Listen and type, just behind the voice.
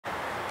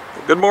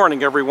Good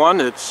morning,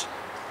 everyone. It's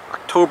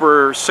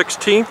October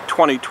 16th,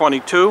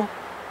 2022.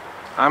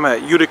 I'm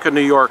at Utica,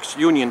 New York's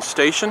Union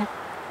Station.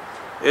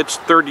 It's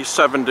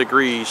 37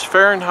 degrees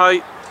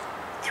Fahrenheit,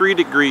 3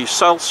 degrees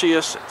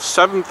Celsius. It's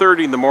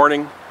 7:30 in the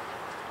morning.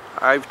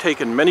 I've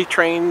taken many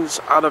trains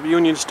out of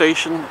Union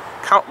Station,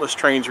 countless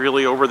trains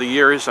really over the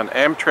years on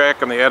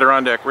Amtrak and the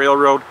Adirondack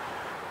Railroad,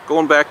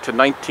 going back to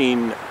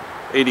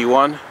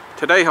 1981.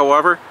 Today,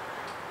 however,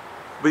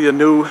 will be a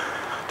new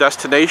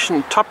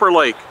destination, Tupper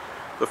Lake.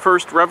 The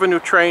first revenue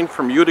train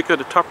from Utica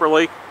to Tupper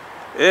Lake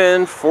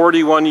in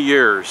 41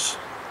 years.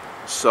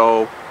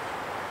 So,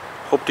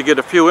 hope to get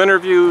a few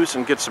interviews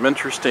and get some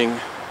interesting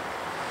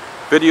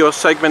video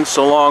segments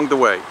along the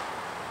way.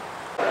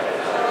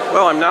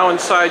 Well, I'm now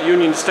inside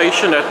Union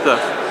Station at the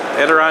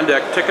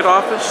Adirondack ticket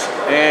office,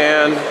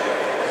 and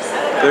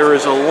there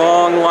is a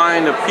long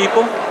line of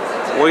people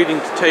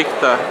waiting to take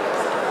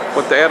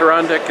what the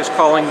Adirondack is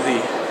calling the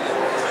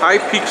High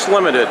Peaks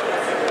Limited.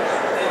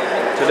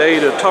 Today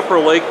to Tupper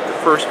Lake, the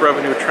first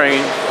revenue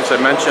train, as I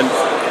mentioned,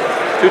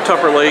 to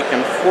Tupper Lake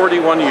in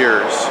 41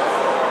 years.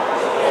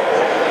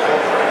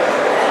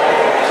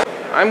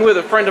 I'm with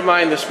a friend of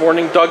mine this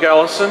morning, Doug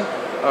Ellison,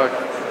 a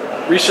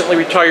recently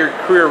retired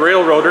career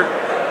railroader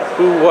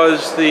who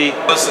was the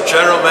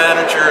general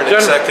manager and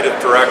executive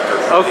director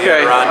of the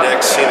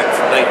Adirondack Scenic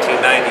from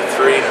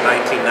 1993 to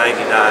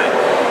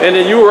 1999. And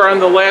then you were on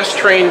the last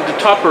train to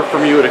Tupper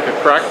from Utica,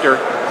 correct?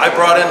 I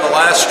brought in the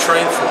last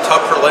train from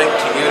Tupper Lake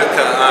to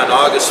Utica on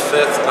August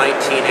 5th,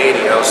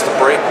 1980. I was the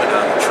brakeman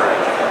on the train.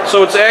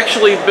 So it's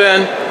actually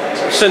been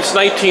since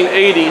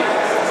 1980,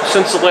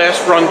 since the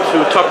last run to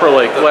Tupper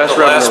Lake, the last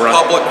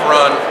public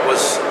run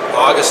was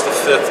August the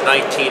 5th,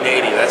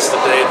 1980. That's the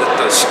day that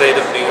the state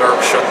of New York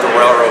shut the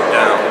railroad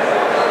down.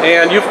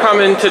 And you've come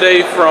in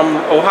today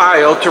from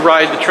Ohio to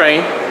ride the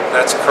train?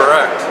 That's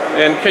correct.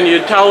 And can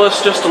you tell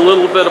us just a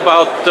little bit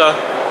about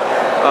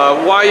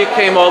why you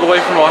came all the way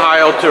from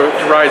Ohio to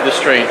ride this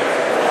train?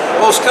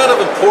 Well, it's kind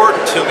of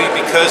important to me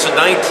because in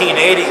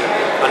 1980,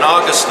 on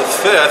August the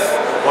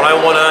 5th, when I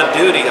went on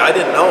duty, I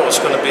didn't know it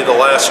was going to be the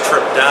last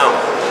trip down.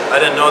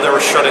 I didn't know they were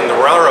shutting the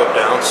railroad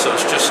down, so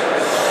it's just,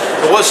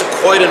 it wasn't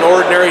quite an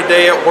ordinary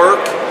day at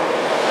work,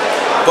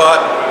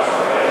 but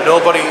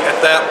nobody at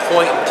that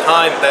point in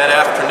time that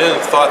afternoon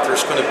thought there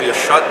was going to be a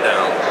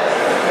shutdown.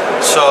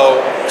 So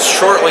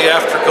shortly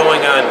after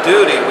going on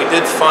duty, we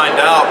did find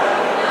out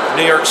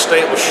New York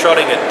State was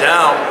shutting it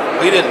down.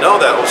 We didn't know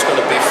that was going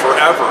to be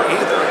forever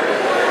either.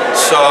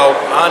 So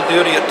on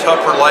duty at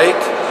Tupper Lake,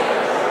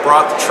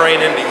 brought the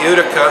train into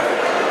Utica.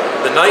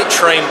 The night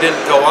train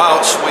didn't go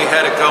out, so we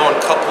had to go and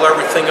couple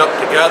everything up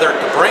together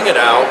to bring it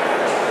out.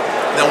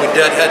 Then we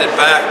headed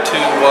back to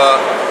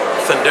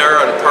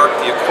Fundera and parked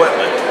the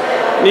equipment.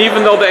 And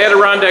even though the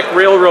Adirondack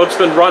Railroad's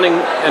been running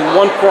in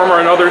one form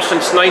or another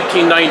since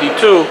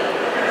 1992,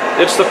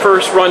 it's the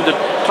first run to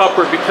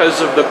Tupper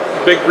because of the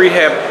big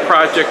rehab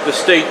project the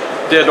state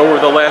did over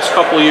the last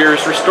couple of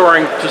years,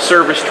 restoring to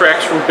service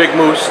tracks from Big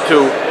Moose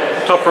to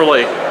Tupper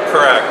Lake.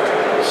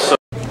 Correct. So,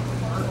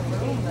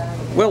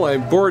 well, I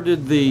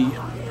boarded the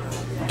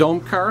dome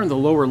car in the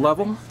lower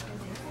level.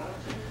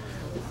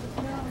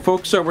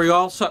 Folks, are we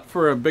all set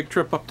for a big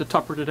trip up to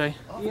Tupper today?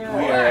 Yeah,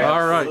 we are.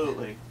 All right.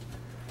 Absolutely.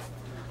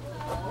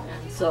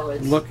 So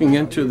it's looking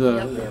into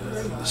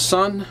the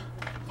sun.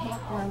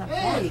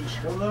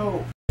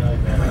 Hello.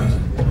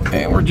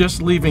 And we're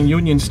just leaving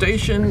Union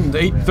Station,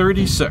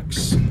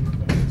 8:36.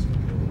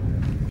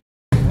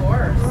 Do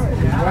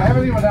I have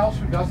anyone else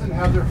who doesn't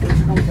have their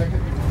physical ticket?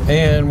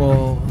 And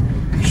we'll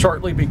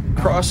shortly be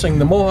crossing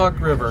the Mohawk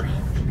River.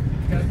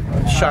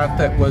 A shot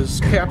that was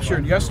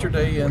captured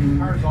yesterday in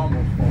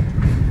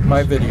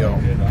my video.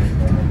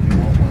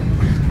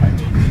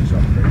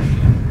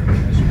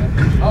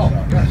 Oh,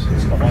 yes,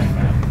 it's the line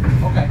map.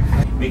 Okay.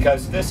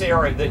 Because this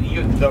area, the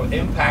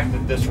impact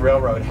that this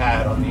railroad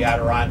had on the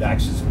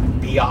Adirondacks is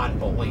beyond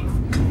belief.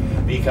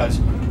 Because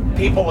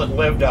people that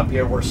lived up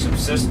here were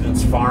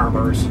subsistence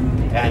farmers,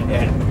 and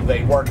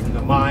they worked in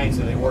the mines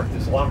and they worked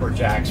as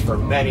lumberjacks for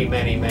many,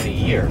 many, many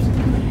years.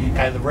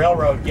 And the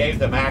railroad gave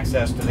them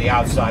access to the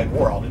outside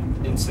world.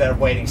 Instead of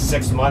waiting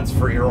 6 months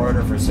for your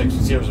order for 6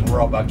 years in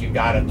Roebuck, you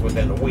got it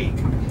within a week.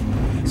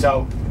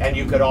 So, and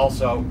you could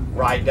also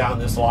ride down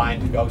this line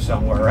to go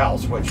somewhere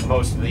else, which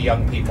most of the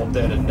young people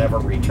did and never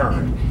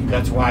returned.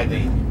 That's why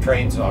the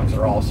train songs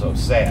are all so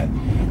sad.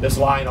 This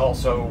line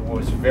also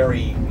was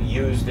very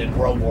used in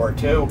World War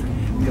II,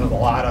 because a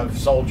lot of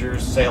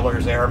soldiers,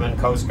 sailors, airmen,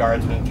 Coast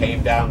Guardsmen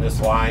came down this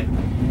line,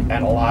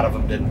 and a lot of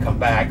them didn't come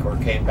back or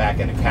came back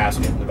in a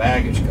casket in the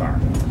baggage car.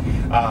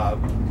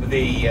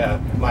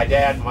 My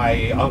dad,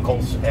 my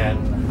uncles,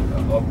 and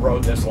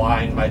rode this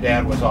line. My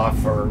dad was off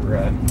for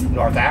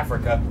North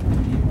Africa,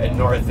 in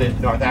North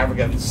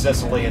Africa,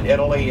 Sicily and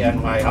Italy,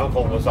 and my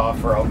uncle was off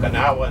for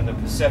Okinawa in the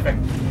Pacific,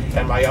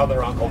 and my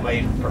other uncle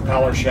made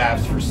propeller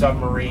shafts for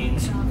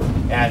submarines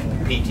and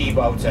PT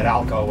boats at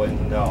Alco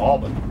in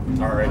Albany,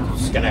 or in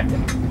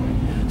Schenectady.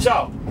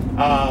 So,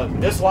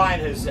 this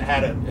line has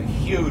had a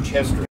huge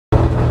history.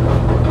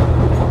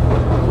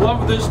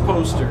 Love this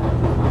poster.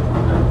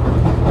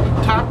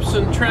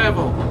 and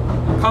travel.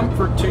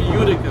 Comfort to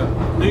Utica,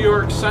 New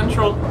York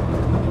Central.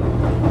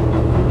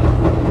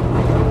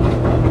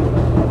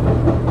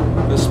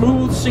 The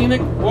smooth,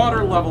 scenic,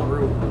 water level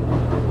route.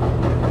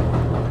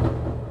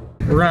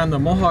 We're on the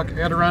Mohawk,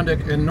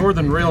 Adirondack, and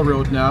Northern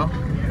Railroad now.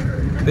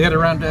 The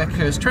Adirondack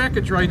has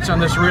trackage rights on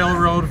this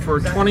railroad for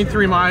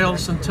 23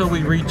 miles until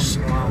we reach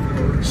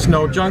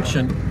Snow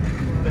Junction.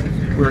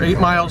 We're 8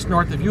 miles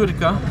north of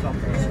Utica.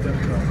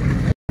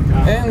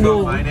 And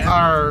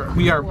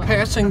we are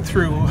passing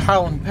through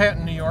Holland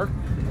Patton, New York,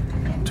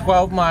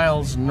 12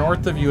 miles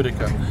north of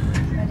Utica.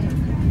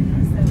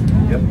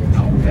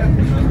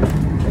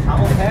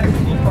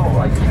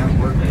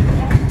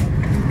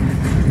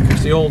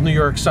 It's the old New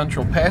York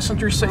Central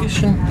passenger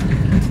station,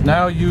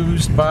 now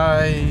used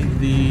by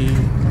the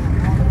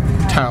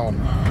town.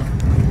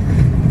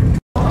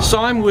 So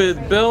I'm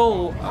with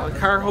Bill,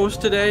 car host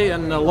today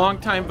and a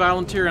longtime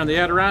volunteer on the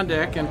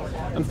Adirondack, and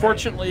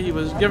unfortunately he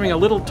was giving a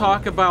little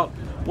talk about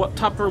what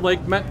Tupper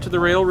Lake meant to the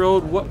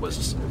railroad, what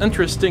was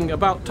interesting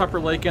about Tupper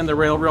Lake and the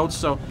railroad.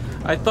 So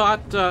I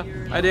thought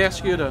I'd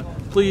ask you to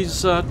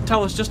please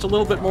tell us just a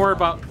little bit more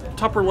about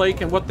Tupper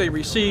Lake and what they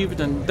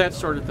received and that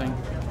sort of thing.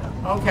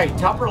 Okay,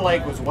 Tupper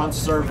Lake was once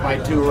served by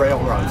two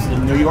railroads, the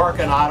New York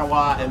and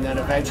Ottawa, and then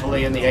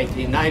eventually in the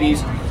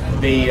 1890s,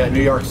 the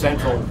New York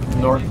Central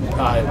North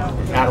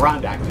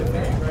Adirondack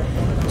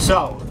Division.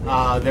 So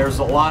there's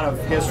a lot of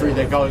history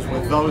that goes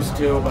with those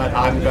two, but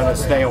I'm going to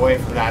stay away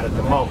from that at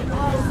the moment.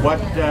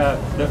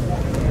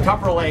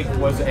 Tupper Lake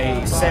was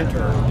a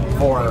center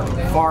for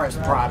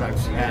forest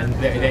products, and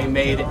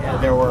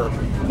there were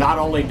not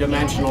only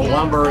dimensional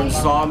lumber and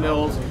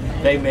sawmills,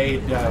 they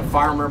made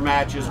farmer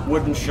matches,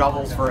 wooden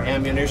shovels for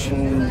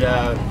ammunition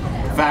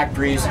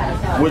factories,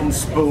 wooden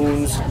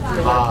spoons,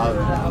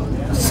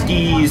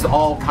 skis,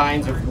 all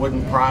kinds of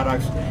wooden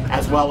products,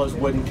 as well as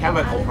wooden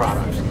chemical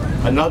products.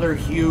 Another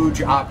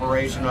huge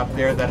operation up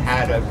there that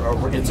had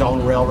its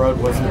own railroad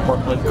was the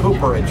Portland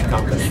Cooperage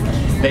Company.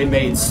 They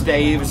made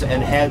staves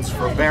and heads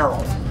for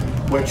barrels,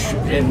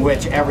 in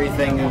which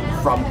everything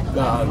from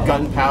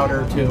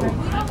gunpowder to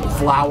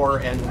flour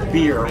and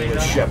beer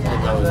was shipped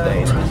in those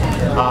days.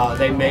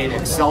 They made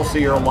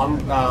Excelsior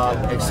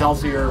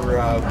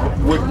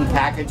wooden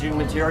packaging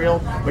material,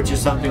 which is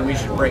something we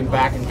should bring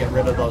back and get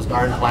rid of those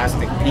darn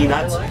plastic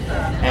peanuts.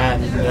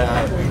 And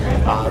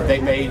they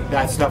made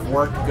that stuff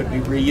worked, could be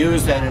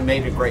reused, and it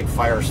made a great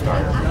fire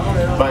starter.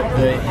 But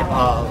the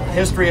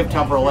history of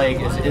Tupper Lake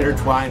is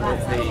intertwined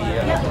with the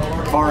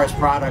forest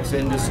products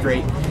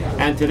industry.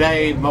 And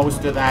today,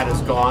 most of that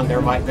is gone.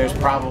 There's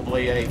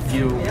probably a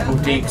few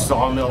boutique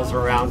sawmills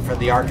around for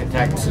the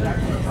architects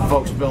and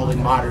folks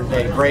building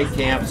modern-day grade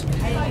camps.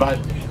 But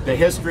the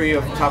history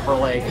of Tupper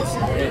Lake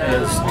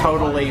is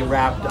totally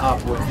wrapped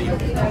up with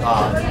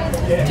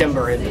the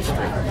timber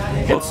industry.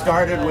 It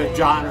started with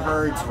John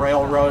Hurd's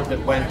railroad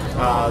that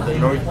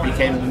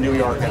became the New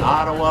York and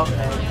Ottawa.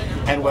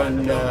 And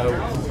when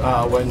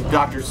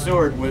Dr.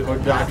 Seward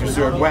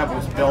Webb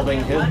was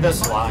building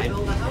this line,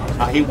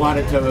 he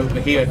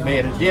had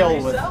made a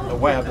deal with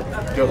Webb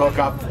to hook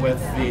up with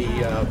the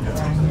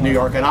New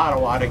York and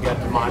Ottawa to get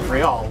to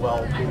Montreal.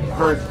 Well,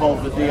 Hurd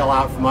pulled the deal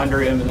out from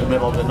under him in the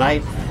middle of the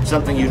night,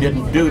 something you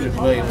didn't do to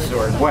William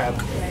Seward Webb.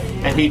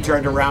 And he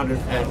turned around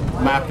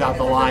and mapped out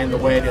the line the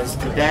way it is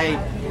today,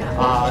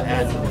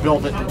 and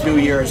built it in 2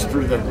 years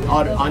through the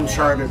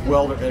uncharted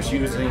wilderness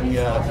using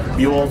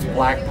mules,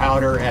 black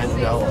powder, and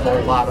a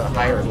whole lot of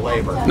hired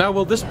labor. Now,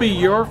 will this be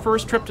your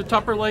first trip to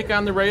Tupper Lake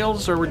on the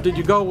rails, or did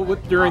you go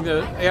during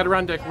the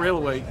Adirondack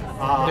Railway days?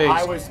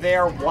 I was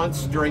there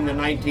once during the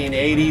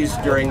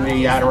 1980s, during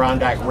the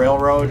Adirondack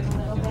Railroad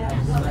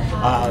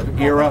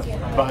era,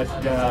 but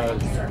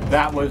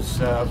that was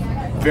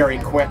very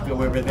quick. We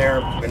were there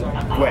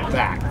and went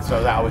back,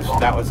 so that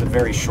was a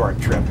very short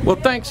trip. Well,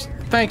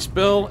 thanks,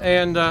 Bill,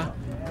 and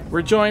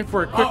we're joined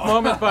for a quick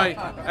moment by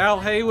Al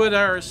Haywood,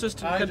 our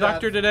assistant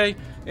conductor today,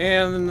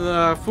 and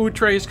the food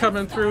trays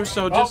coming through.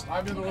 So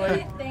I'm in the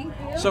way. Thank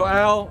you. So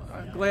Al,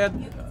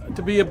 glad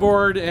to be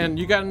aboard, and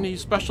you got any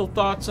special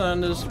thoughts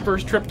on this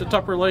first trip to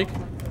Tupper Lake?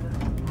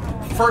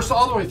 First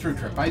all the way through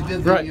trip. I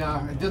did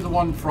the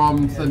one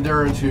from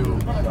Thundera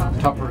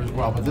to Tupper as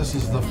well, but this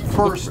is the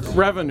first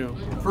revenue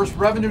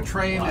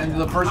train and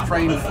the first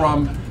train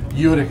from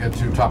Utica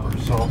to Tupper.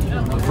 So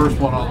the first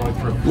one all the way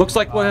through. Looks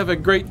like we'll have a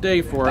great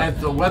day for it. And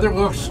the weather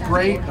looks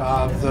great.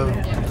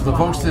 The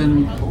folks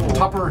in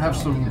Tupper have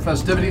some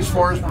festivities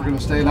for us. We're going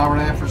to stay an hour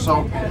and a half or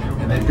so,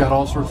 and they've got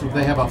all sorts of.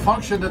 They have a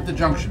function at the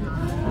junction.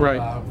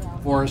 Right.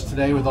 For us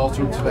today with all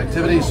sorts of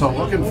activities. So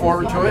looking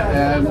forward to it,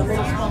 and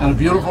a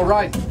beautiful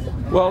ride.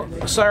 Well,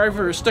 sorry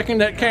for sticking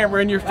that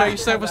camera in your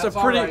face. That was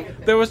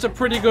a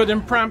pretty good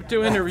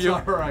impromptu interview.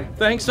 That's all right.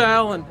 Thanks,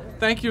 Al, and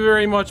thank you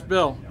very much,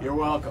 Bill. You're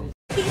welcome.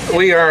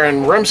 We are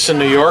in Remsen,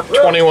 New York,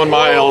 21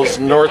 miles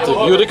north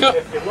of Utica.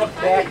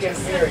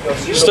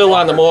 Still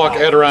on the Mohawk,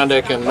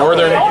 Adirondack, and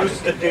Northern.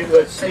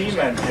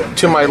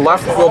 To my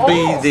left will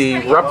be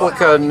the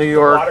replica New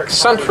York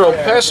Central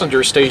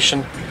passenger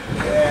station.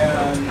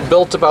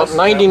 built about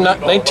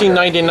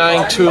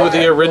 1999 to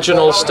the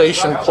original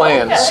station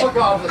plans. It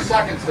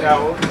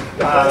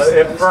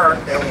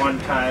burnt at one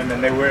time,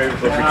 and they were able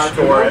to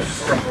restore it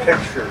from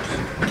pictures.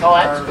 Oh,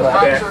 that's good.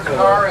 Our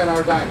car and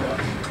our dyno.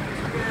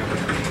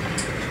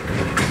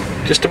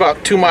 Just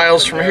about 2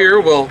 miles from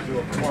here, we'll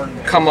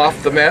come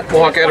off the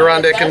Mohawk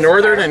Adirondack and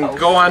Northern and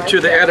go on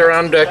to the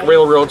Adirondack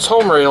Railroad's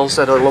home rails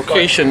at a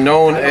location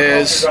known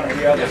as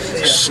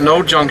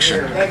Snow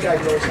Junction.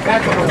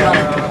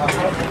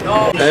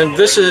 And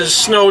this is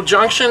Snow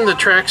Junction. The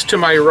tracks to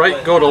my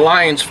right go to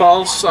Lyons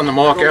Falls on the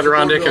Mohawk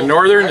Adirondack and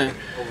Northern. And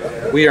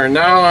we are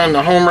now on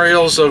the home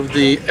rails of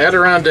the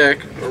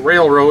Adirondack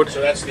Railroad.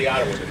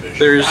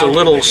 There's a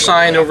little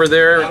sign over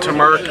there to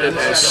mark it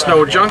as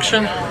Snow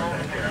Junction.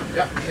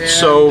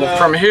 So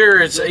from here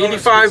it's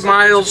 85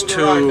 miles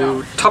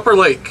to Tupper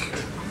Lake.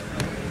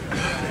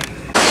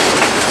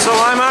 So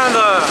I'm on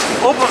the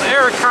open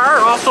air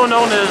car, also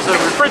known as a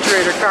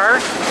refrigerator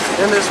car,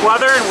 in this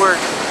weather, and we're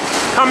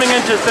coming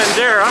into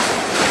Thundera.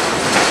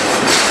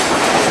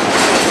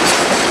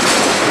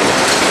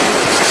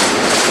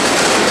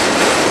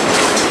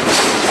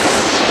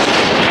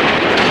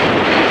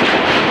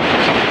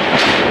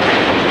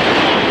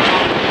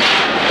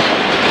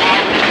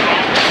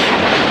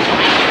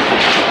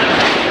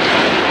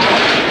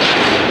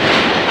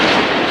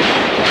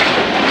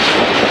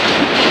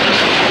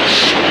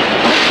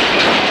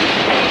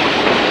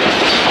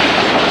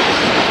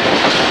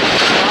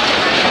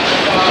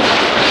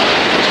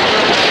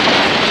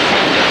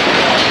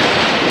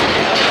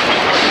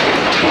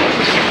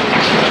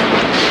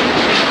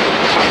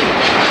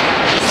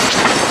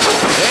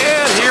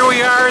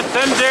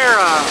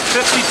 Thundera,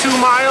 52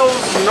 miles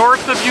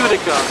north of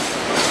Utica.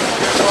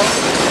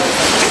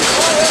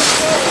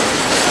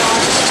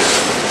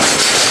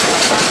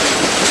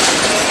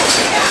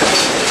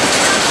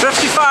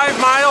 55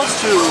 miles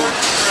to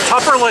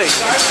Tupper Lake.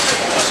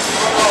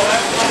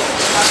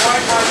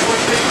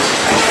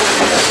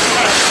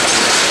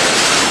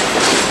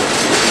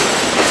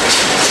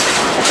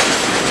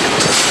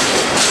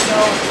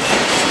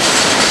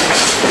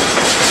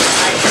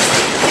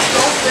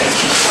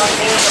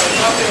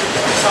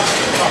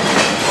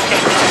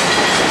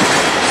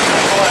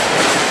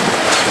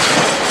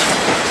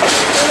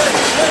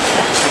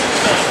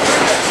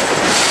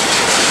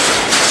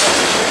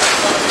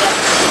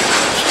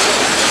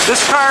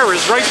 This car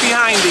is right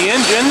behind the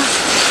engine.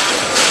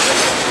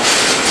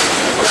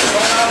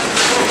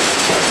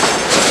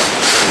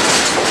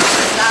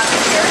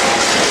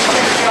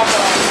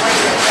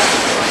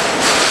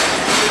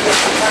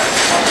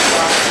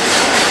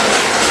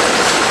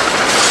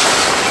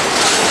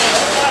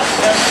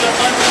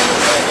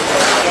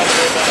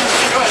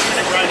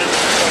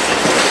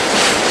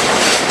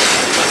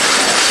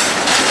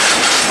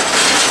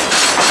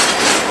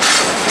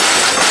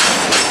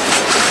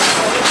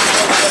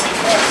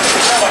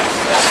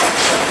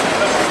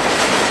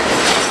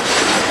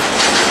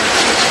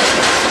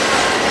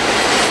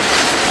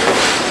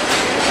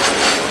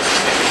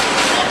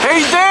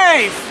 Hey,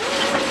 Dave!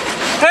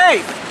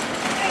 Dave!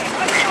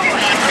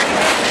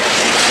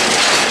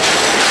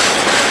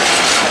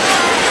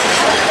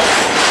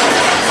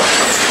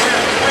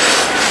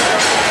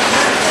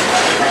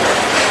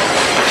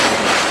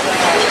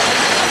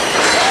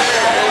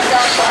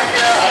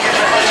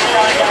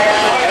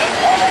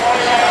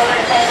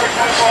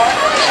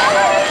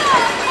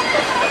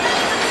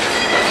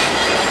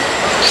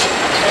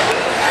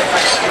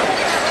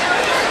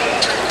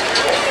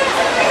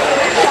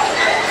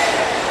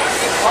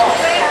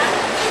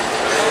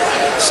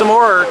 Some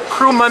more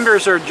crew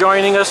members are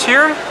joining us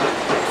here.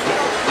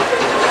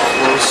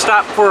 We'll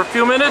stop for a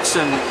few minutes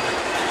and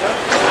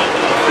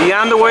be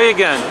on the way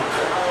again.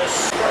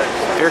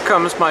 Here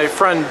comes my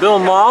friend Bill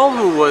Mall,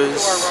 who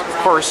was, of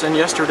course, in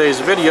yesterday's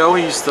video.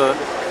 He's the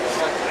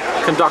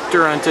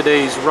conductor on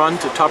today's run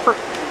to Tupper.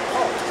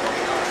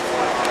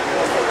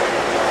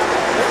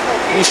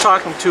 He's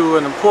talking to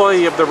an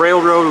employee of the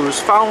railroad who's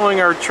following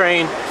our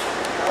train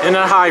in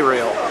a high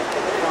rail.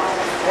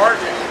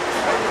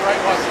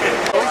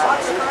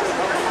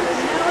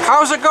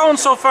 How's it going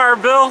so far,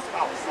 Bill?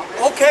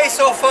 Okay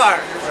so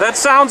far. That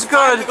sounds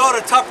good. Time to go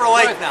to Tupper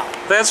Lake now.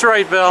 That's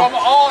right, Bill. From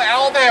all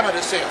Alabama,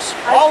 this is.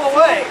 All the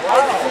way.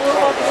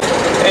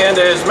 And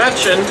as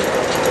mentioned,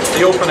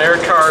 the open air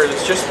car is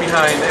just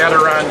behind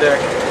Adirondack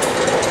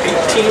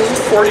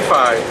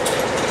 1845.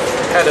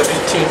 Ahead of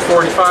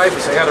 1845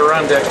 is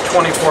Adirondack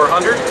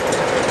 2400,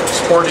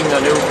 sporting the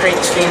new paint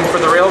scheme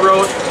for the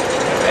railroad.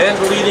 And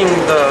leading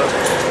the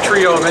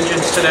trio of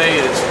engines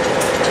today is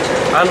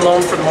on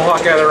loan for the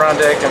Mohawk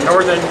Adirondack and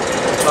Northern,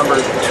 number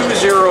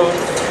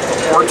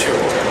 2042.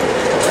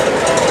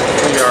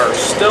 We are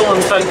still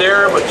in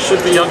Thundera, but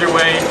should be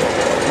underway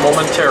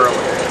momentarily.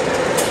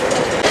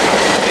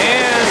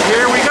 And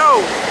here we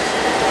go.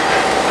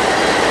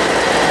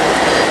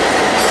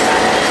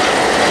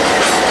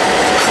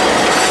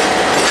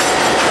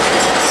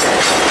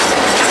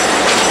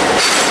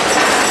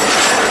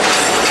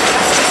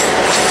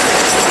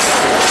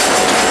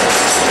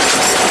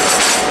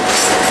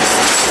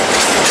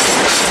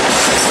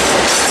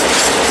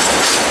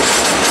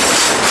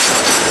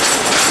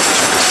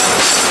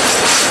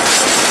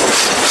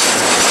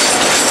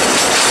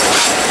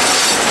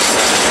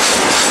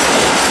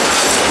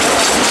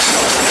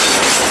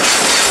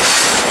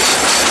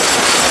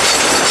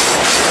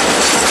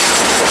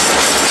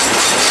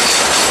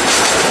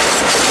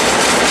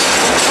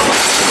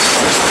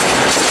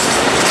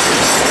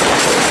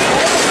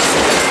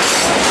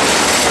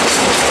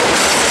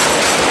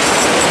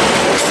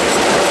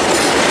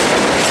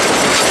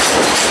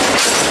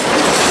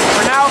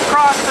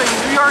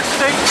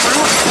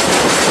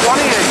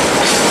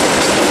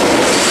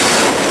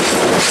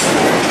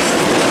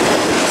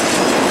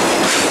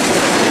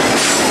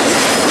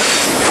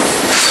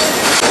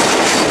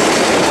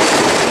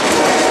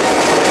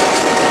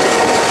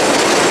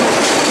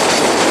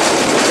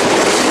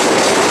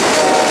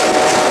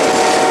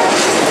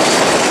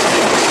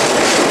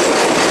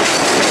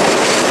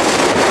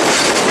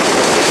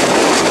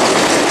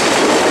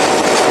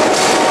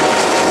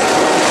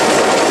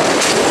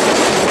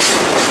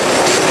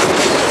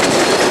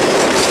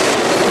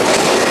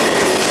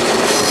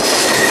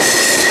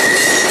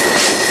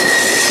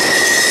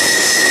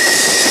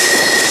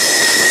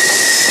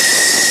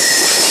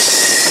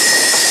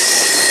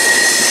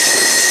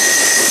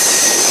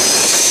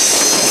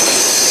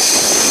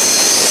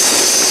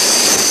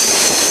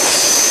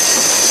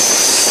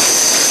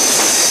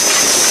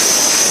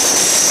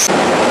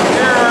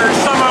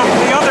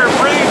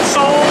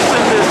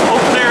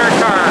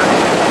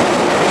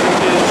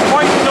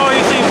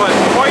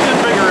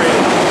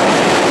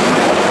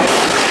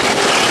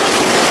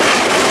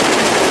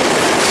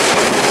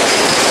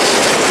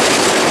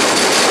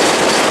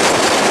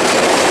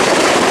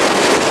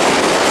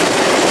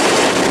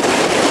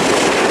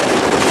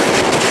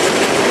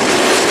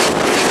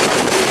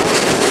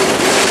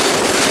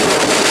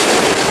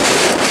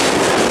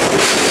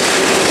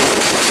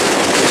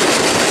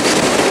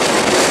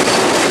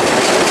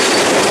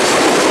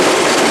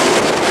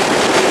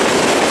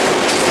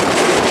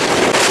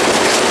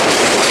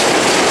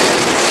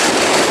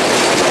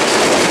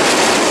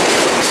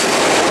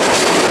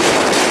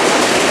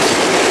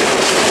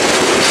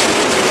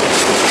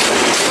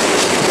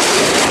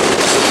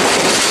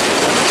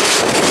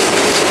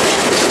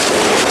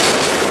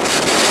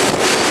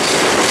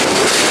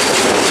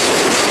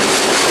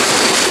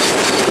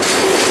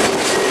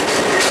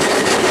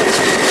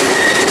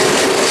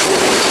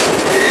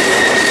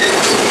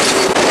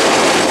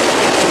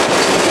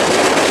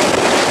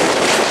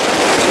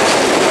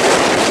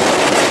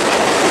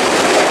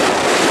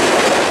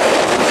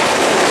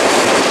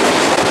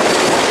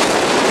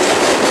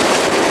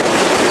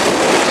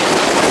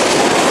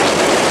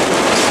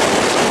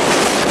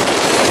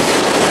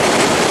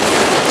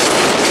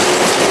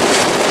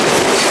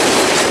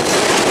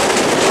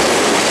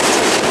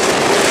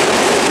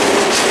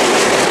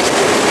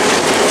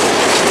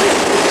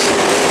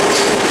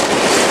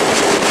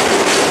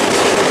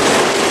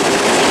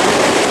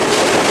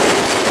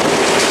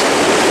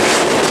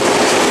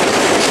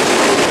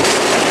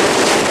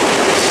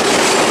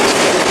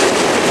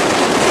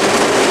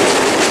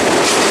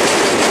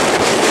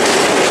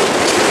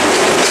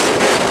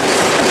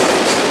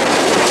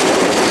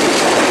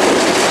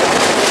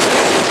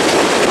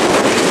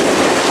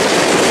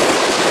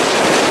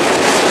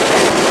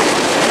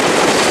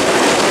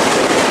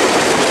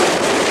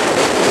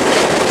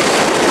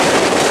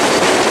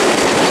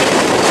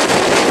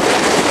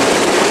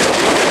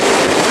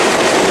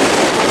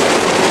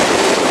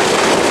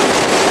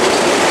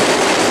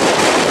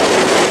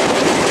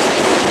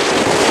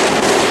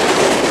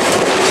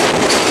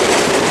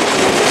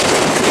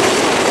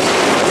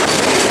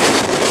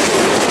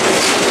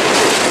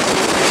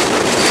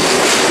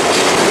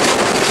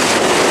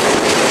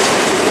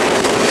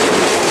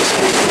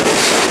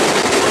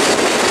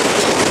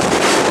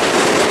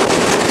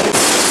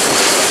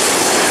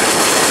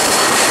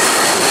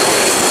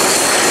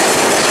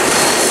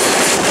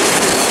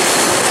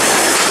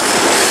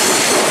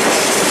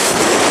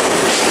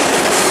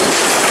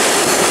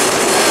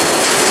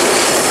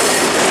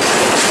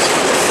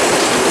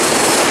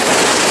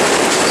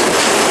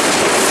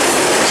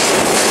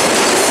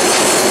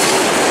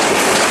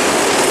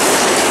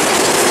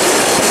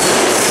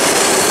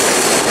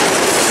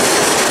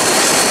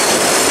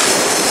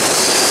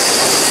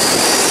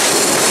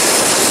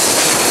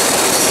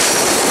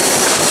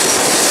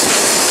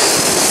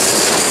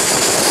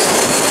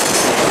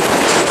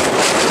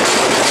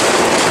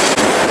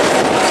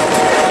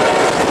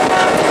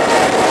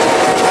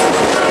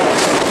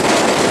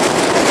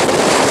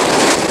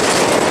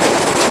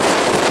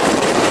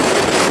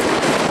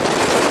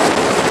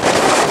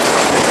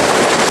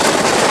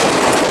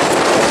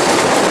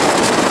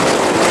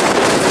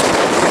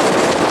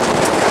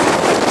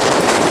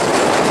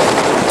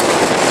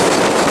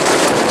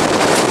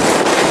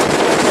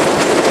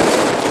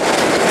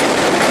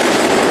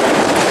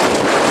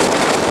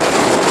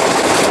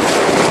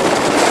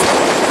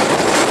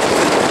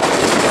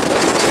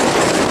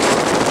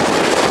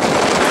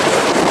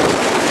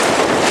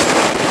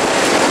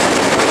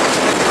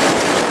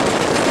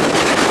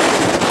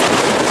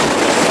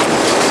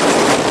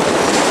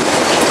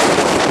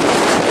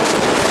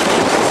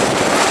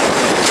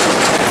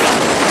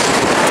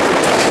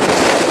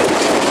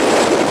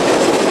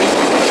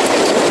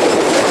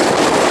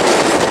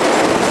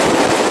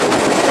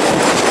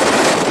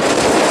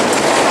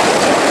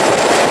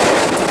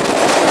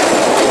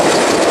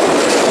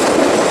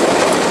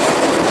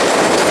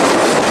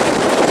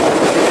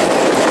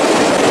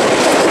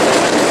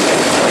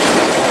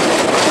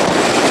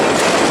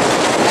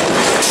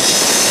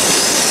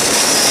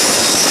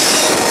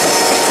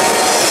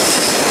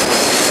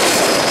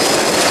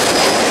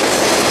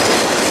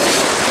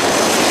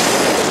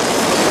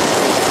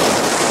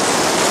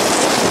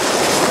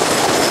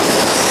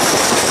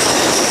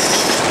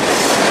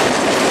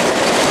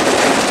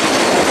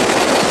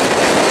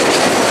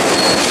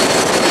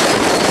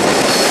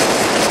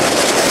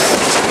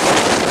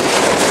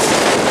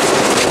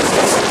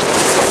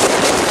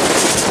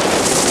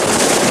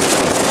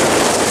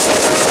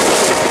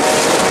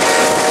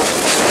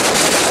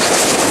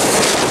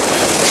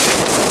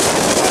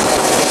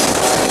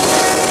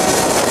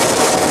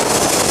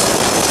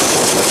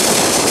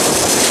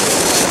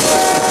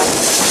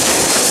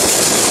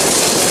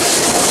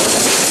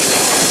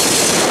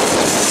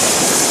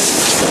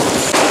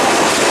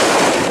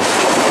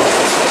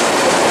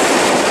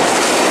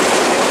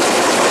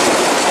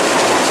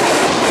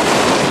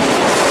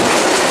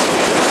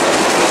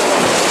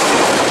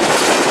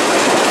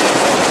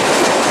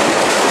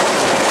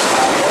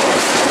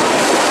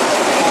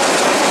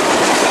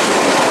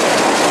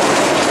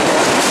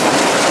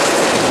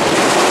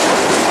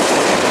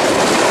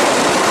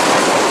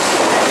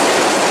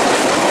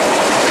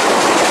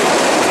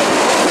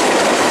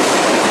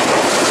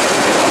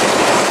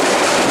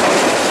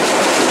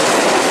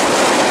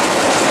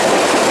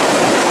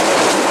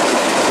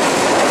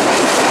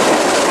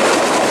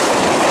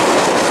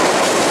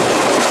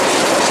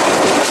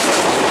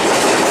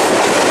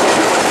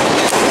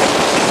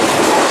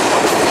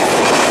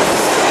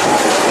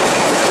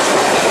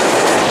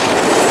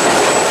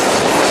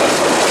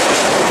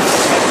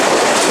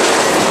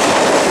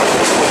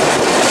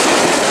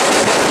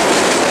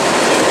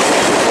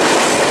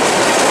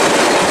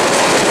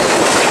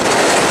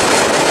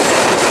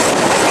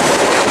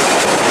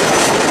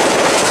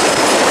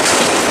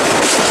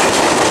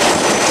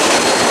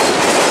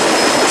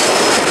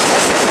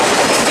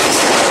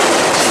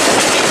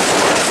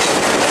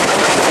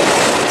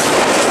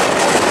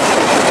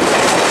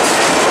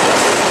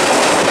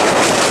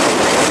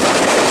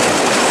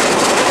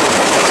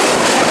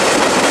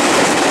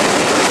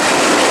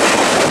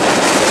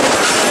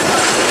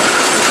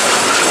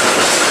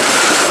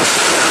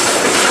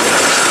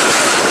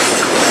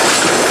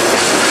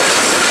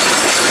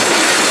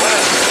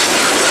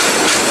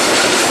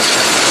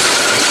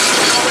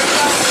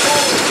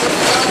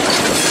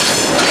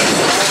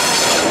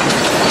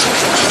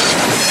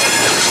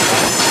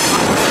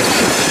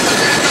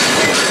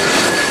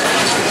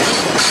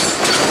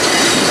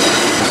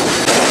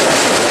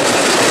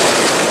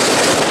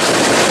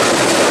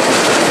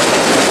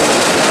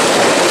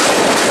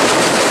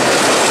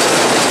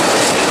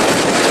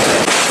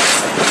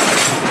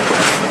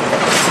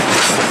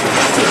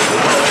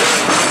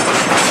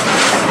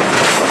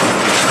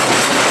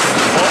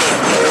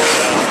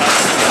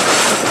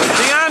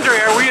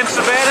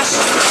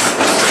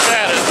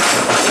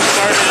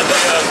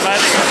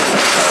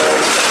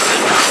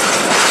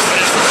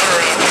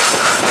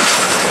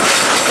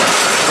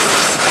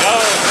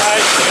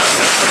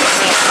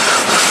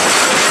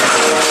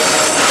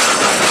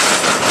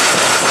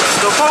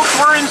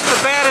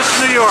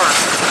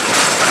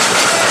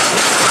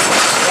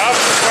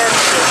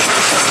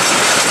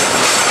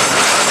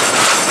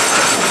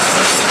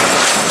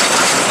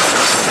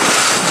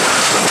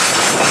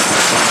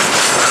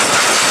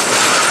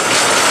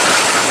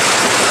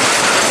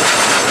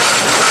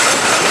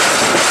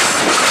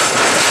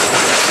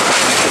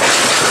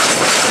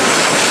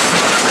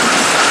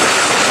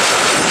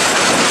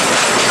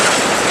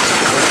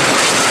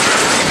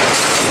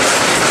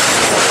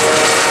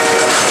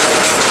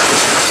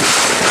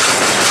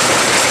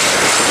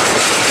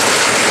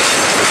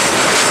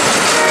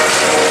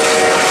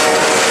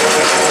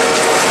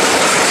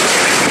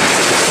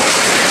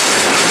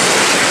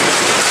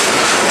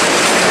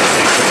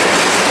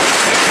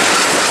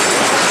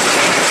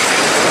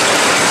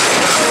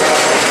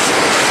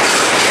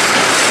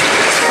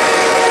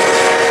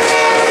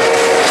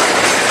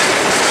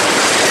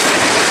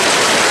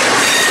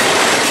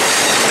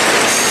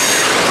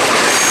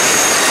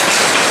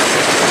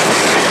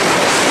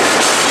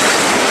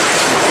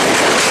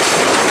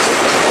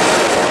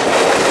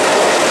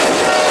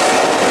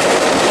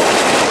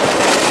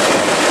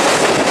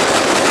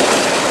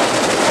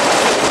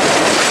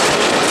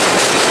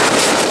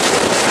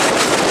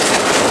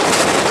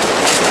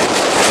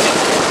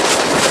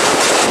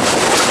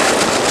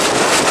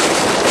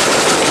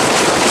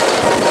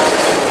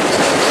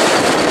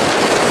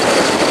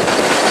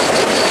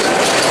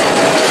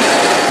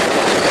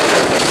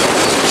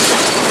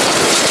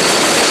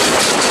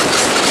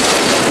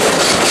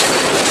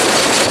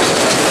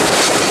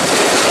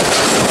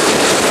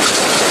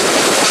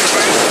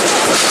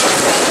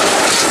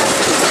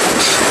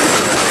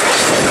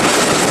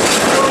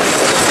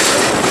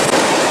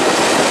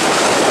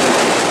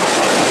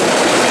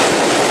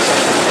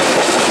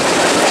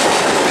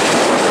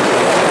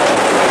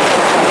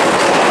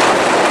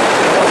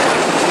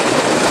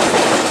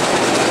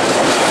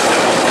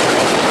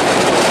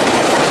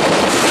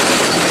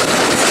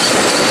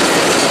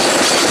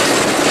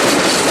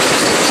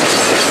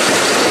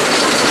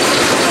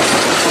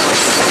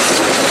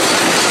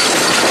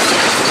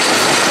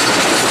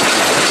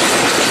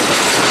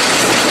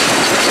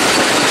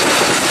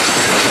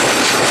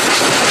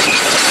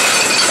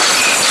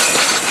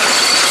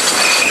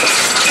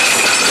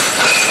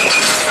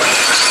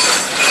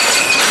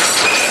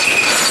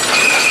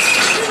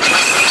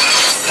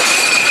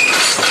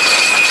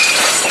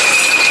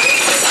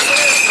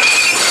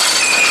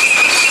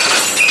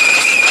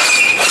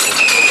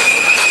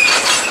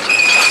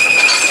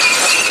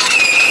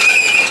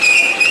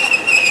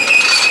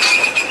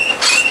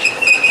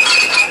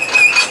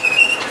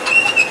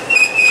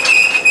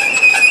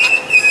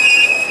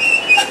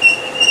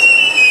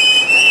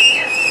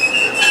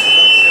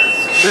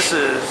 This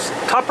is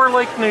Tupper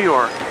Lake, New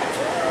York.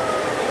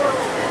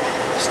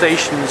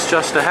 Station's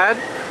just ahead.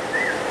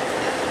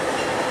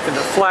 Going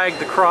to flag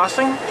the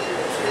crossing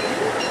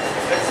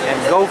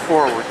and go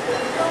forward.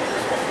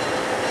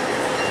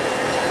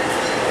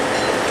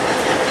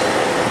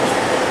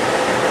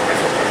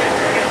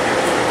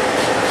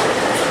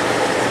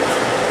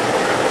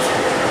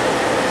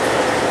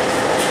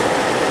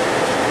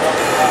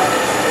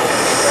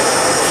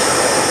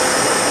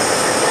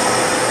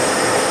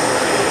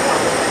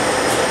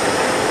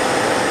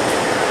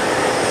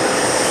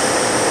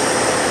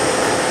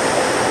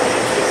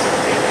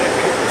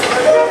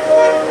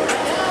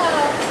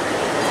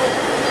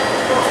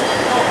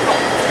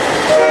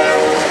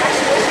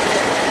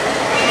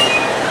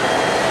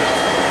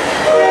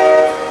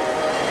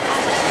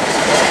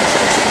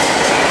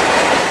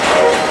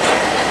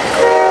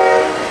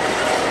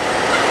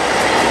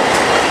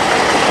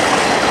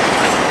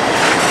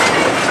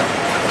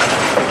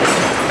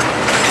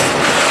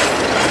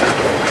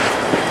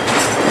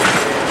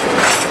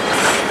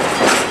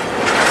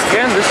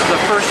 This is the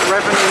first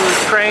revenue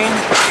train in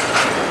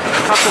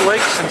Tupper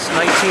Lake since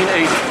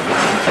 1980.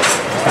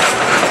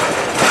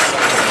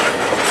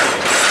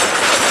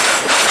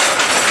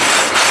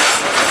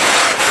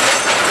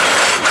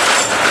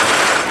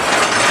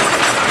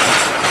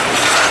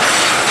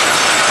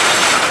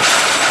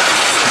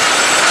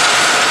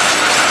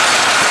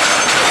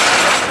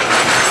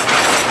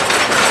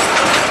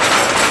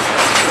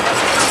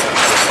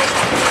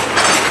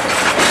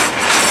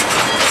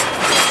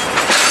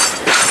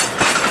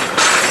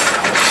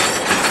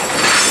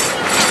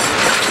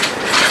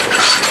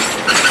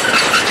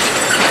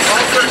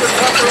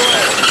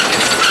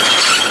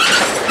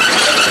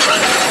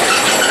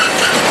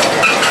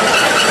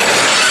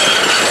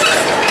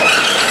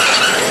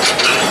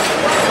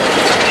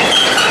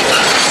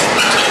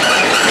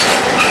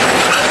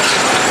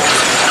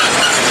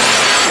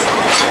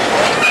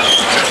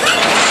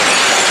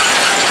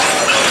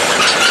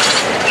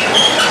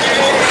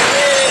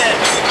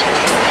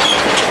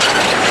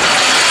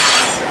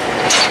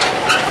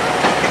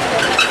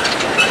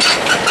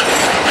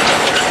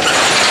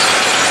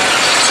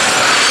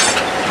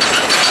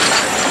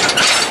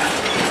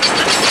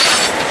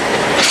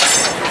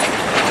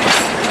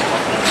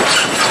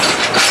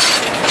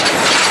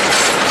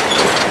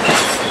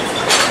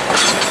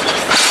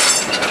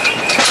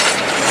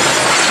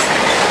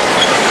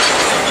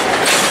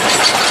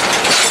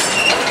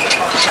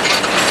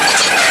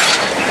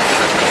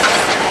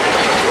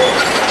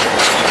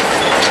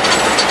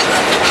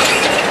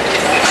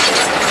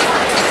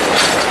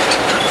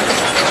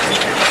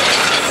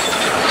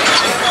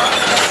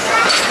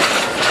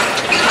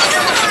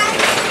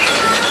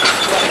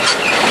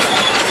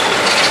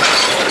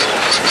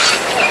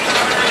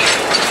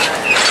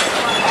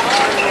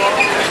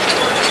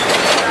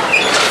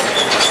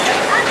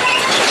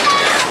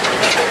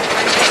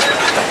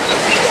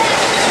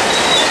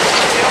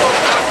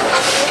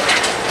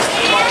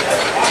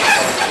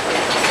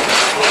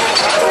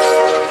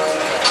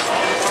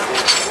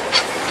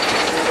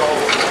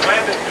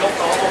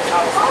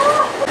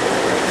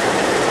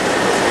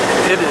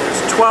 It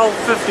is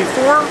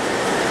 12:54.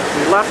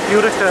 We left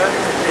Utica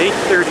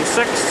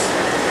 8:36.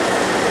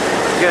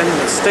 Again,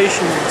 the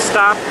station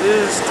stop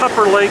is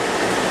Tupper Lake,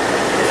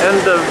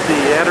 end of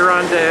the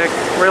Adirondack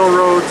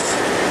Railroad's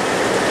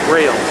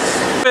rails.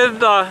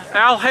 With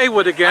Al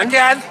Haywood again.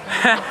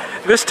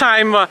 This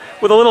time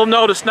with a little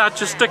notice, not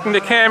just sticking the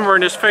camera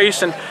in his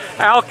face. And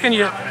Al, can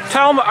you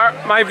tell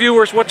my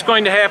viewers what's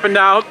going to happen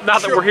now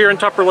that we're here in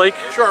Tupper Lake?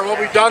 Sure. What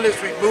we've done is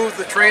we've moved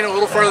the train a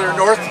little further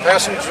north. The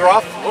passengers are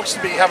off. Looks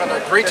to be having a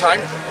great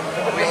time.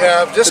 We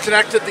have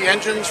disconnected the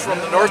engines from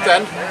the north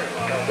end.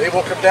 They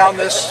will come down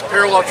this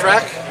parallel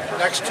track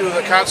next to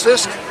the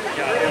consist.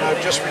 And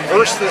I've just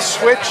reversed this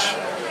switch.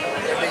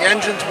 And the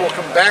engines will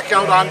come back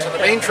out onto the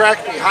main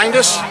track behind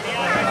us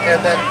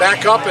and then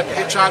back up and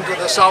hitch onto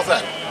the south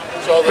end.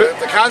 So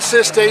the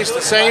consist stays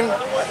the same.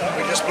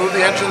 We just move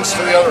the engines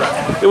to the other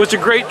end. It was a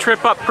great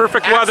trip up,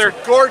 perfect weather.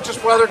 Gorgeous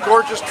weather,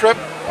 gorgeous trip.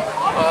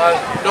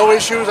 No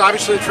issues.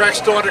 Obviously the track's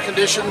still under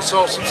conditions,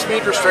 so some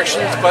speed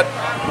restrictions, but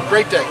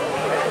great day.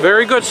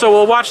 Very good. So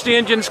we'll watch the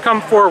engines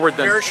come forward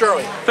then. Very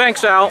surely.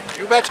 Thanks, Al.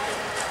 You bet.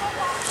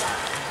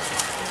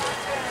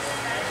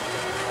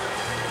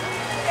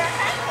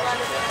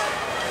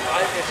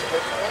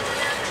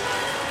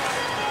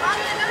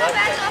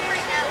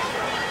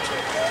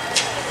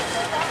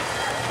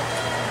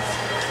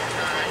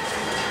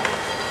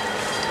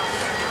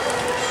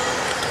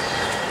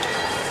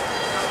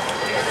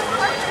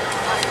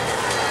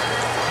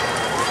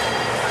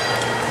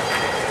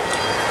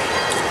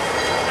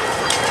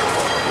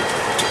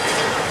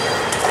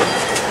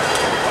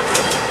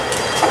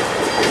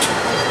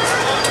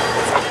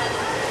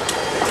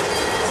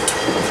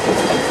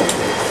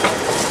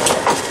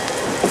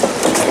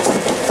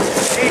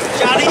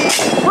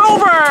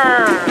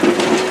 Rover!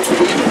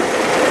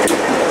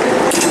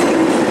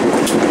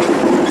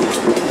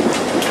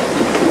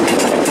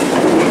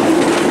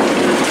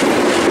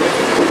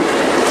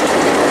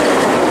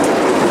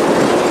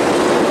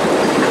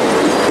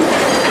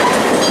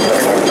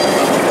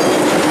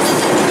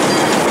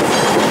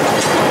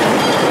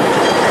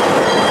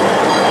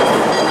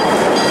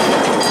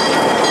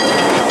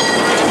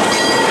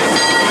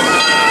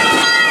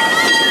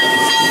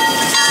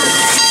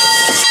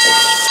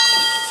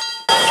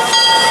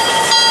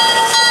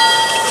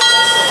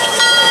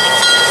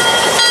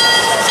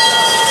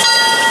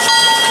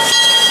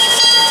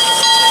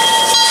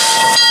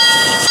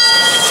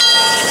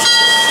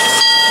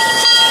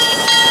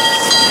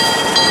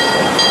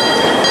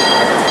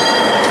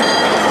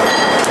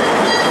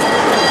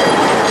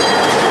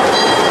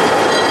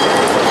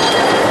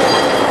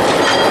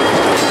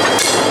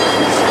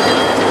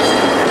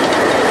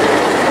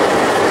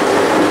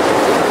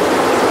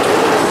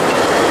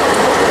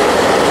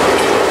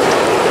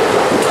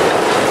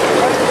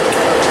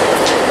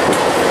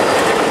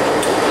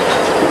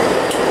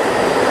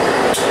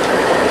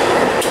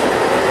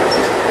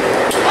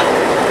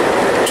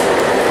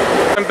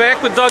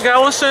 back with Doug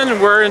Ellison,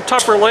 and we're in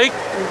Tupper Lake.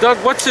 Doug,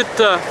 what's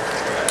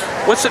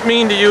it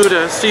mean to you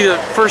to see the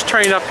first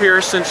train up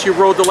here since you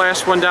rode the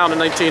last one down in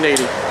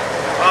 1980?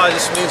 It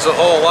just means a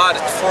whole lot.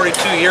 It's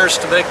 42 years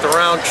to make the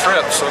round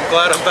trip, so I'm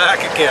glad I'm back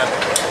again.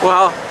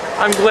 Well,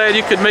 I'm glad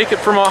you could make it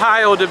from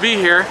Ohio to be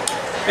here.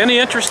 Any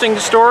interesting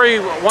story,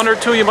 one or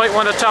two you might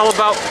want to tell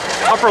about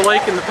Tupper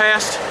Lake in the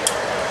past?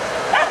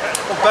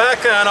 Well,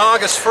 back on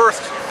August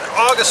 4th,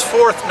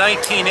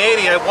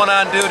 1980, I went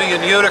on duty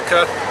in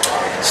Utica,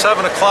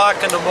 7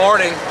 o'clock in the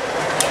morning,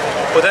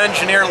 with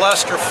engineer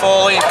Lester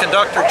Foley and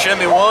conductor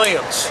Jimmy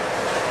Williams.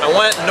 I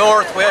went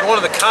north. We had one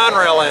of the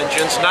Conrail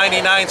engines,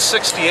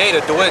 9968,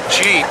 a DeWitt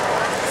Jeep.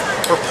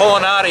 We're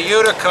pulling out of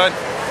Utica.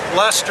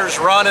 Lester's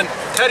running.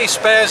 Teddy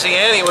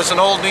Spaziani was an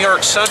old New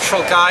York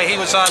Central guy. He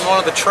was on one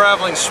of the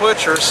traveling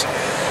switchers.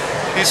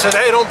 He said,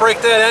 hey, don't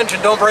break that engine,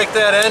 don't break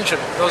that engine.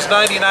 Those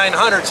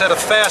 9900s had a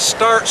fast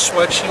start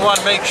switch. He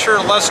wanted to make sure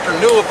Lester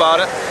knew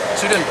about it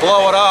so he didn't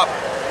blow it up.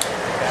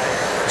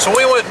 So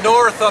we went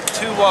north up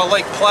to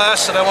Lake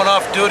Placid. I went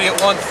off duty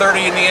at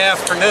 1:30 in the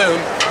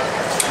afternoon.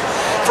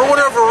 For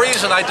whatever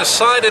reason, I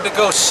decided to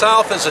go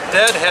south as a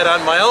deadhead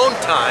on my own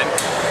time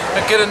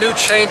and get a new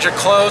change of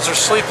clothes or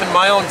sleep in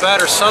my own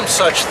bed or some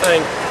such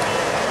thing.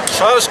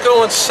 So I was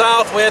going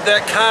south. We had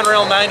that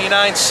Conrail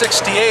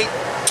 9968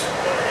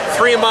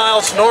 3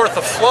 miles north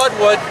of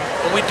Floodwood,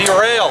 and we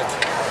derailed.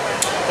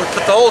 We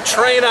put the whole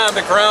train on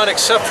the ground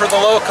except for the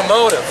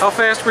locomotive. How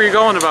fast were you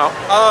going about?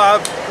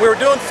 We were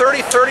doing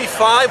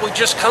 30-35. We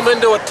just come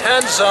into a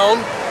 10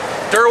 zone.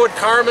 Durwood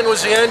Carman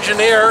was the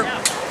engineer.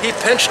 He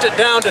pinched it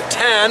down to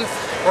 10.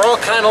 We're all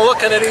kind of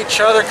looking at each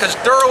other because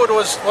Durwood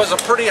was a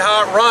pretty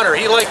hot runner.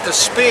 He liked the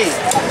speed.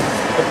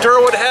 But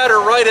Durwood had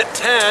her right at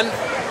 10.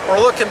 We're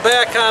looking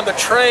back on the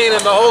train,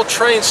 and the whole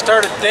train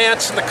started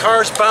dancing. The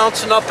cars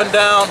bouncing up and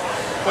down.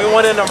 We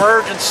went in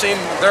emergency,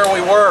 and there we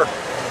were.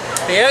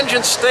 The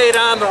engine stayed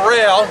on the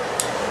rail.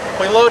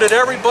 We loaded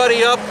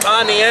everybody up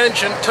on the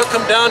engine, took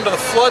them down to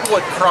the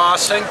Floodwood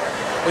crossing.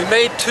 We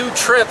made 2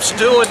 trips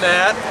doing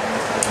that,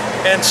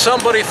 and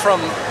somebody from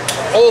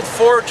Old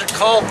Forge had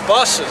called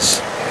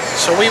buses.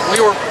 So we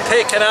were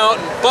taken out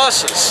in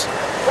buses.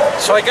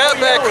 So I got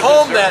back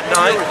home that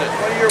night.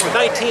 What year was it?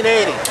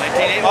 1980.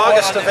 1980?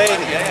 August of 80.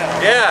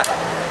 Yeah.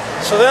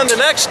 So then the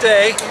next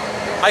day,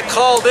 I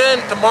called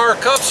in to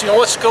mark up, so you know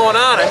what's going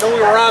on. I knew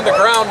we were on the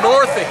ground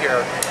north of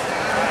here.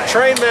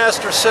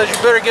 Trainmaster says, you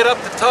better get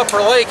up to Tupper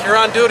Lake. You're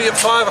on duty at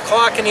 5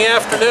 o'clock in the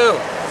afternoon.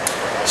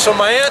 So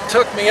my aunt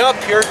took me up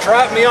here,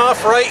 dropped me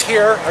off right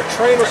here. Our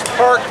train was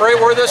parked right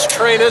where this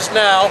train is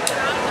now.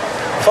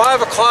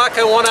 5 o'clock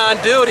I went on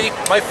duty.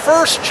 My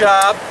first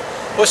job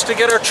was to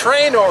get our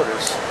train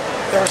orders.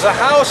 There was a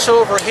house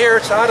over here.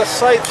 It's out of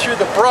sight through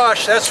the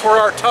brush. That's where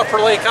our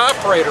Tupper Lake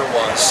operator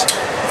was.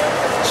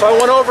 So I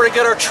went over to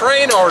get our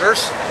train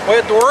orders. We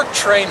had the work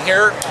train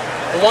here,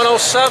 the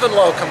 107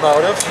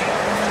 locomotive.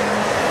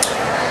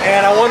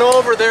 And I went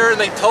over there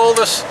and they told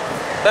us,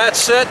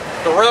 that's it,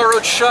 the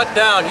railroad shut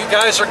down. You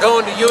guys are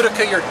going to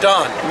Utica, you're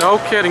done. No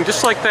kidding,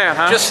 just like that,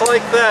 huh? Just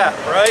like that,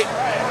 right?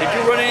 Did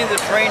you run any of the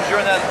trains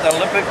during that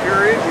Olympic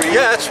period?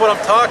 Yeah, that's what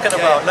I'm talking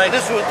about.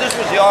 This was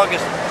the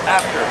August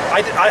after.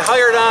 I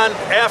hired on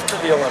after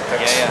the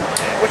Olympics. Yeah.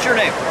 What's your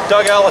name?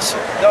 Doug Ellison.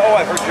 Oh,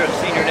 I've heard your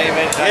senior name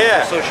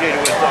associated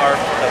with our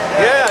stuff.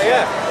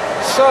 Yeah.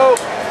 So,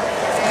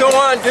 go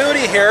on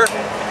duty here.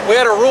 We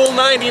had a Rule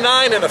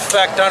 99 in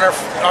effect on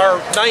our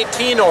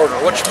 19 order,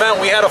 which meant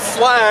we had a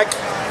flag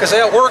because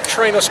that work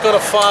train was going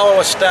to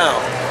follow us down.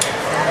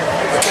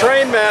 The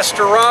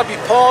trainmaster, Robbie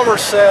Palmer,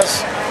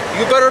 says,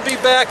 you better be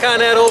back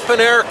on that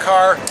open air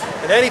car,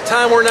 and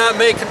anytime we're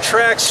not making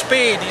track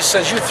speed, he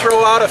says, you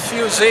throw out a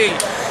fusee.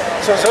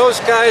 He says,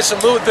 those guys that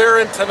moved there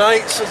in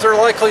tonight, says they're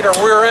likely to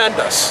rear end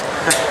us.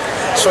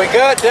 So we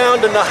got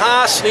down to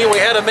Nahasni. We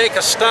had to make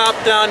a stop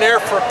down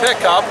there for a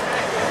pickup.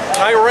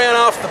 I ran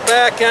off the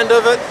back end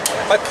of it.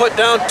 I put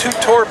down 2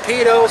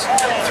 torpedoes,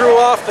 threw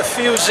off the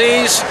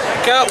fusees,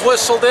 got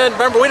whistled in.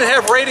 Remember, we didn't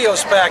have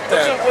radios back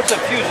then. What's a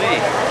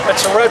fusee?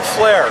 It's a red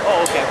flare.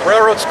 Oh, okay.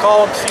 Railroads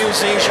call them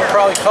fusees. You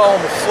probably call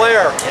them a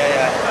flare.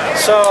 Yeah.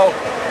 So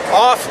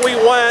off we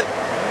went.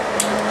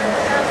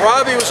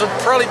 Robbie was in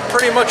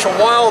pretty much a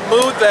wild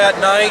mood that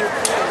night.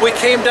 We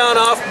came down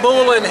off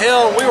Moulin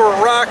Hill and we were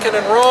rocking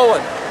and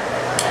rolling.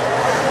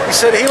 He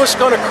said he was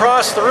going to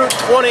cross the Route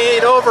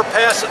 28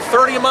 overpass at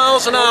 30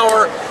 miles an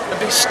hour and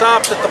be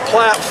stopped at the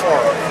platform,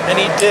 and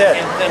he did.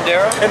 In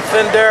Thindera? In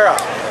Thindera.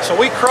 So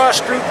we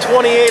crossed Route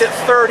 28 at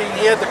 30, and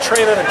he had the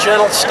train at a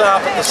gentle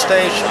stop at the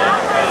station.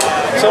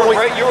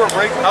 You were a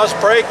brakeman? I was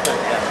brakeman.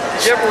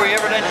 Were you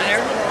ever an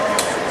engineer?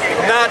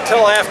 Not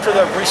till after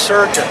the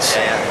resurgence.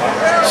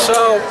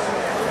 So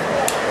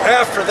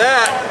after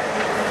that,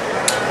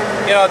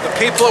 you know, the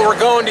people that were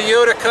going to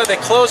Utica, they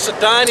closed the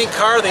dining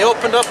car, they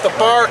opened up the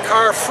bar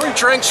car, free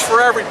drinks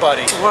for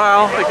everybody.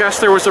 Well, I guess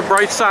there was a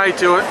bright side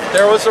to it.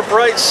 There was a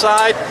bright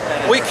side.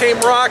 We came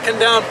rocking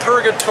down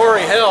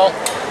Purgatory Hill.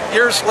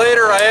 Years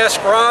later, I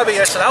asked Robbie,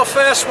 I said, how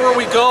fast were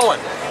we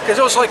going? Because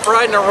it was like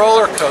riding a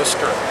roller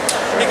coaster.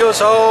 He goes,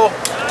 oh,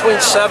 between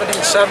 70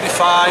 and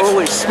 75.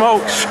 Holy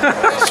smokes.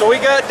 So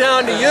we got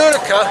down to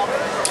Utica,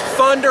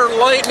 thunder,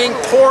 lightning,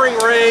 pouring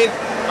rain.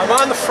 I'm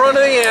on the front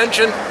of the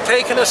engine,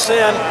 taking us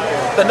in.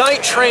 The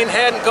night train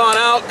hadn't gone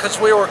out because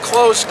we were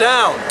closed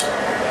down.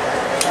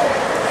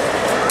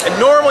 And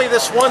normally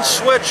this one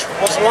switch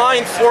was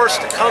line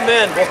forced to come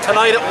in. Well,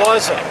 tonight it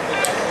wasn't.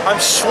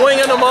 I'm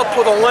swinging him up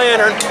with a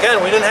lantern.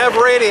 Again, we didn't have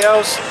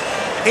radios.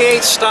 He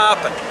ain't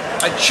stopping.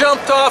 I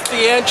jumped off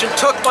the engine,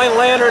 took my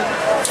lantern,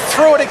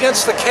 threw it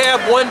against the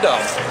cab window.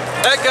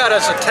 That got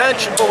his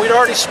attention, but we'd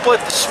already split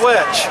the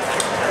switch.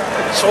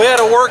 So we had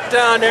to work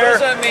down there.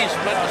 What does that mean,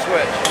 split the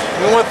switch?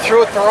 We went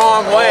through it the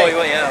wrong way.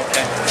 Oh, yeah,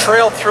 okay.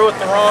 Trailed through it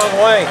the wrong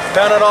way,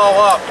 bent it all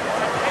up.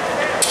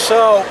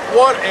 So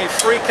what a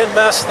freaking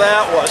mess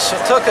that was.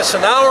 So it took us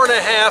an hour and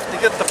a half to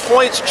get the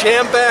points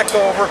jammed back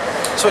over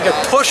so we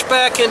could push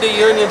back into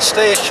Union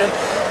Station,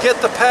 get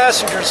the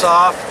passengers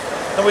off.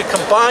 Then we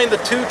combined the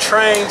two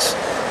trains.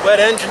 We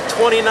had engine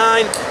 29,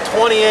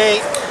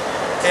 28,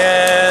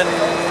 and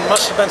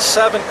must have been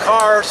 7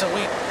 cars. And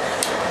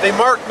they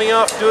marked me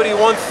off duty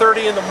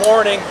 1:30 in the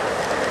morning.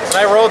 And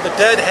I rode the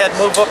deadhead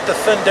move up to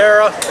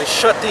Findera. They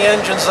shut the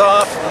engines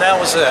off, and that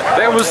was it.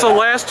 That was the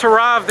last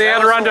hurrah of the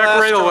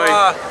Adirondack Railway.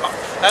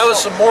 That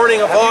was the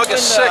morning of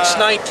August 6,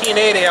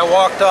 1980. I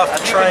walked off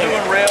the train.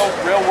 Have you been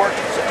doing rail work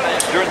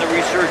during the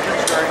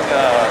resurgence,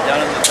 down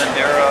in the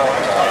Findera,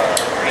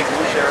 Big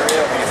Moose area?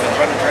 Have you been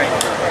running trains?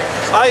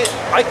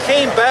 I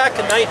came back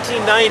in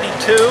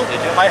 1992.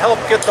 I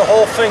helped get the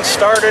whole thing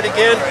started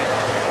again.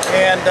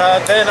 And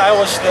then I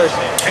was the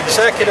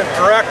executive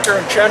director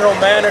and general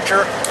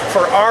manager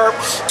for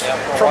ARPS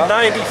from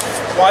 90.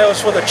 Well, I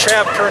was with a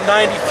chapter in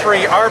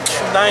 93, ARPS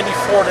from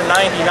 94 to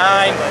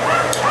 99,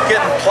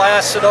 getting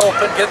Placid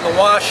open, getting the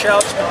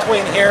washouts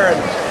between here and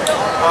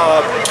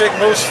Big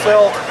Moose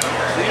filled.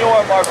 So you know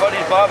our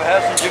buddies Bob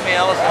Hess and Jimmy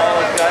Ellis and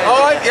all those guys?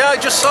 Oh, yeah, I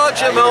just saw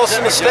Jim Ellis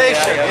in the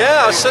station.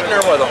 Yeah, I was sitting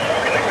there with him.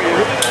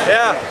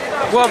 Yeah.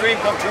 Well, dream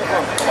come true for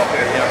him to come up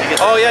here, to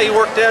get oh yeah, he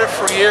worked at it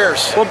for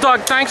years. Well,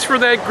 Doug, thanks for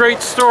that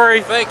great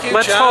story. Thank you,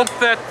 Let's John. hope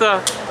that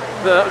the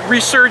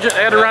resurgent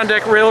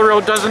Adirondack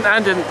Railroad doesn't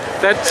end in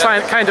that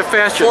kind of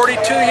fashion.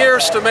 42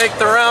 years to make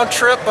the round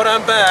trip, but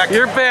I'm back.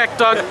 You're back,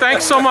 Doug.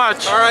 Thanks so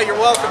much. All right, you're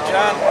welcome,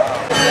 John.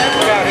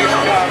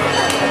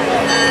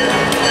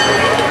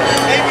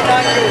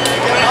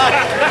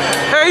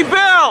 Hey,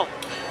 Bill!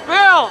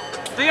 Bill!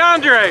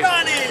 DeAndre!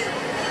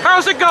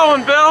 How's it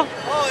going, Bill?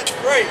 Oh, it's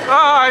great. Oh,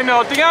 I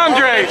know.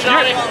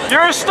 DeAndre,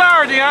 you're a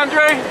star,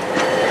 DeAndre.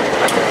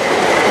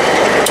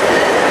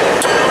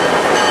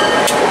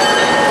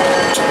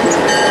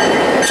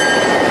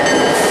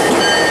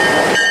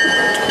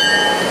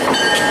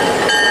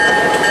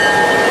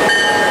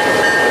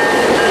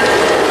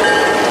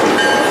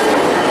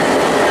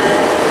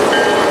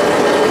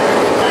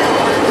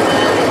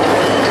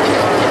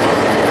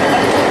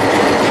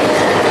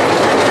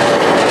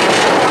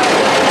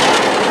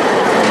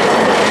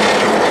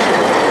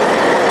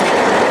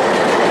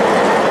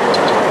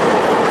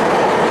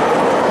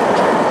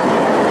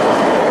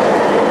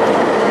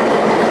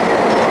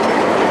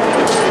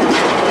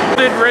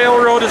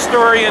 Railroad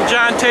historian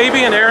John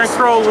Tavy and Aaron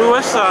Crow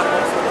Lewis,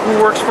 who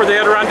works for the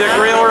Adirondack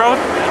Railroad.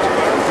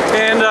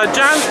 And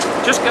John's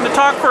just going to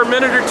talk for a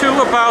minute or two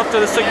about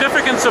the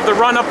significance of the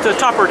run up to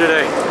Tupper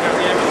today.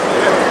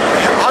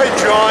 Hi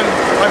John,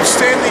 I'm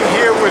standing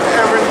here with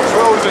Aaron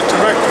Crow, the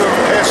Director of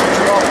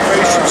Passenger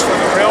Operations for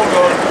the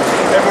railroad,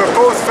 and we're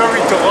both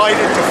very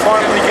delighted to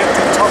finally get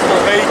to Tupper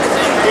Lake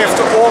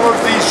after all of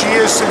these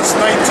years since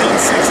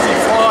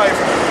 1965.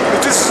 But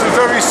this is a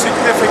very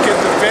significant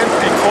event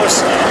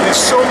because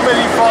there's so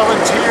many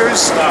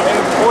volunteers and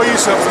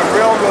employees of the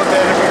railroad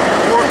that have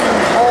been working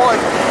hard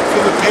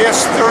for the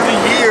past 30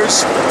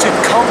 years to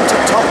come to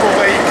Tupper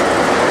Lake.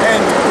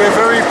 And we're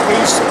very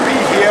pleased to be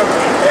here,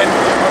 and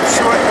I'm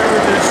sure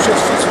Erin is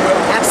just as well.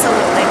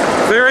 Absolutely.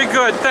 Very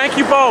good. Thank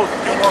you both.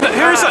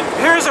 Here's a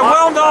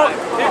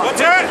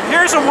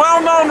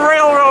well-known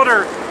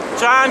railroader,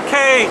 John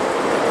Kay.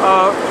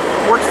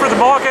 Works for the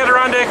Mohawk,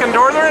 Adirondack, and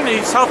Northern.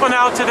 He's helping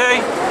out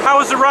today. How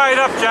was the ride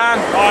up, John?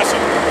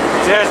 Awesome.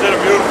 You guys did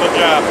a beautiful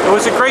job. It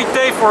was a great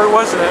day for it,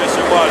 wasn't it? Yes,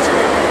 it was.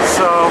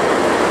 So,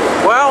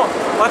 well,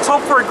 let's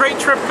hope for a great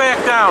trip back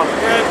down.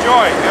 Yeah,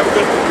 enjoy. Have a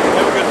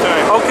good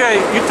time.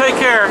 Okay, you take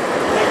care.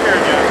 Take care,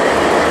 John.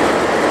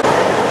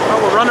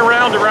 Well, the run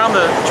around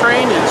the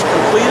train is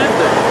completed.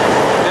 The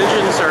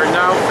engines are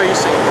now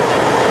facing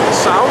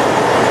south.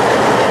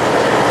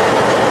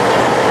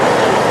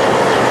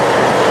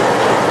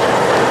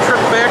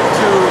 Trip back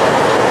to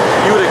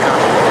Utica.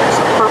 It's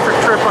a perfect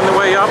trip on the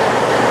way up.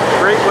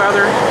 Great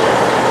weather.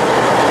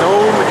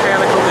 No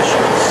mechanical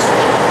issues.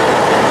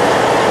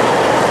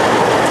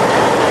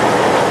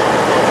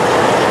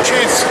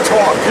 Chance to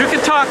talk. You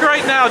can talk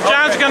right now.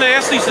 John's going to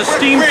ask these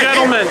esteemed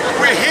gentlemen.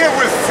 We're here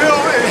with Phil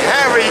and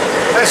Harry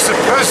as the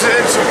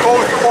presidents of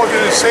both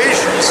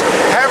organizations.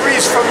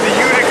 Harry's from the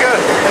Utica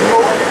and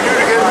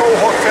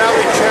Mohawk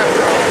Valley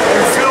chapter,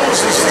 and Phil's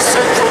is the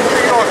Central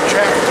New York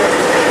chapter.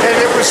 And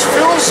it was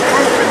Phil's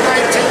group in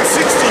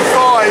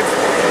 1965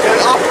 that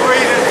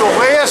operated the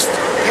last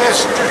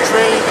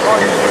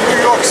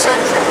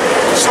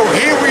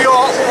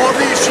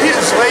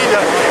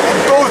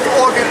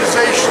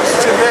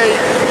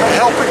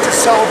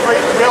celebrate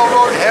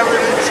railroad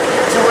heritage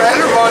through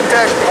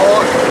Adirondack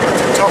Park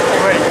to Tupper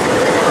Lake.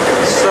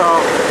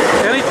 So,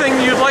 anything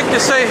you'd like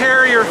to say,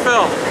 Harry or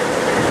Phil?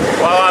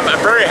 Well, I'm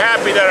very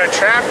happy that our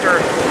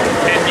chapter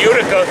in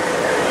Utica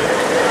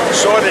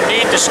saw the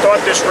need to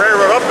start this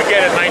railroad up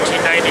again in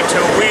 1992.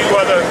 We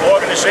were the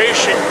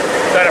organization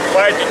that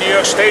applied to New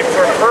York State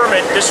for a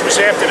permit. This was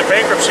after the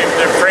bankruptcy of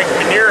the Frank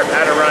Minier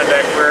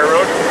Adirondack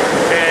Railroad,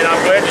 and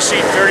I'm glad to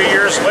see 30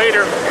 years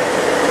later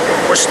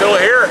we're still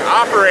here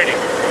operating.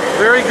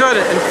 Very good.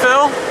 And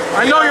Phil,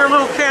 I know you're a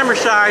little camera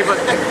shy, but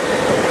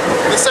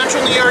the Central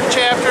New York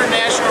Chapter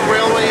National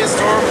Railway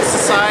Historical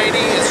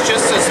Society is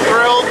just as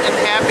thrilled and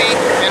happy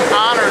and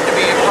honored to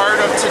be a part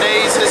of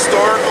today's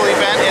historical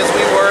event as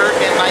we were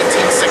in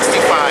 1965.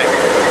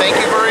 Thank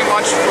you very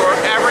much for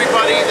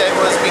everybody that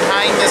was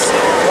behind this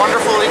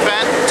wonderful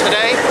event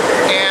today,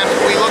 and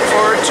we look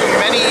forward to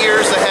many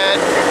years ahead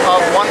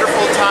of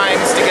wonderful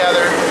times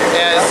together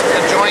as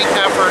a joint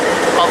effort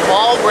of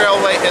all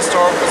railway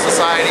historical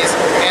societies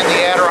and the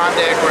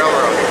Adirondack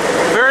Railroad.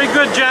 very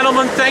good,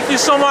 gentlemen. Thank you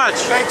so much.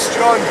 Thanks,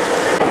 John.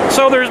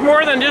 So there's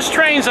more than just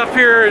trains up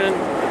here in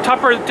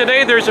Tupper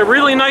today. There's a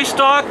really nice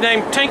dog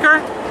named Tinker.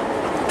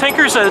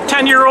 Tinker's a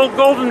 10-year-old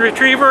golden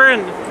retriever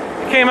and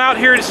came out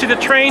here to see the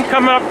train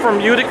coming up from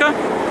Utica.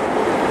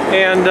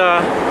 And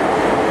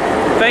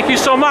thank you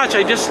so much.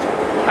 I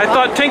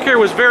thought Tinker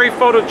was very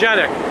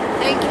photogenic.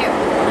 Thank you.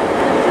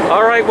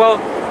 All right, well,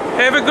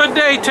 have a good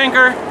day,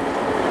 Tinker.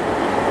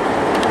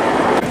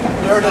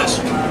 There it is.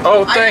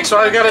 Oh, thanks. So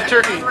I got a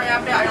turkey.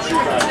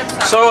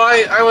 So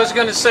I was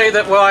going to say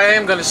that, well, I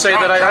am going to say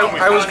that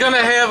I was going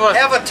to have a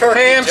turkey,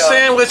 ham John.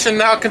 sandwich, and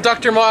now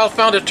Conductor Mile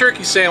found a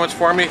turkey sandwich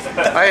for me.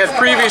 I had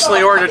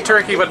previously ordered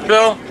turkey, but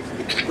Bill,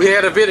 we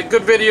had a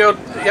good video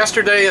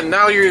yesterday, and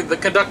now you're the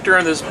conductor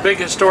on this big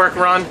historic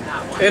run.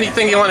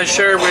 Anything you want to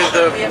share with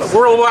the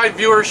worldwide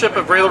viewership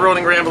of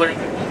Railroading Rambler?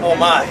 Oh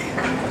my.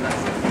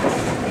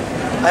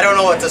 I don't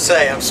know what to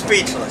say. I'm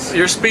speechless.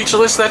 You're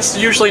speechless? That's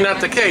usually not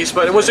the case,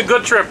 but it was a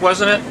good trip,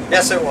 wasn't it?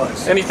 Yes, it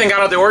was. Anything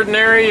out of the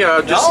ordinary?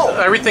 Just No.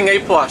 everything A+.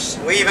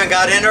 We even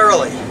got in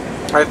early.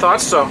 I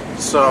thought so.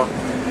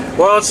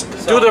 Well, it's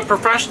due to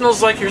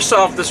professionals like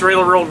yourself, this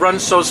railroad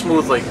runs so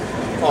smoothly.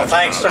 Oh,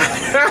 thanks. Speaking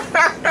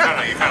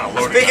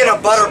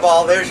of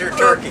Butterball, there's your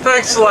turkey.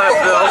 Thanks a lot,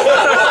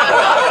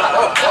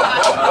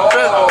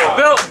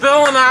 Bill.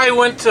 Bill and I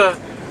went to,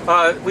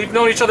 we've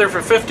known each other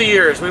for 50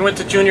 years. We went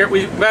to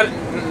we met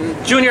in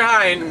junior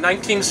high in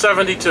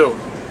 1972.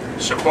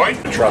 Sequoia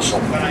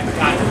Trussell.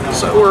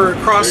 So we're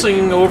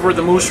crossing over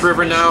the Moose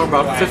River now,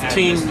 about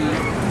 15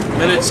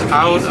 minutes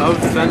out of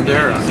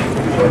Vendera.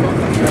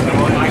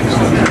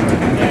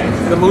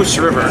 The Moose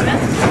River.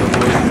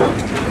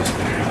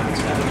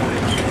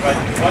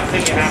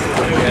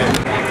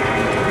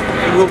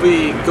 And we'll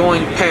be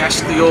going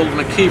past the old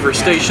McKeever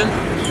station.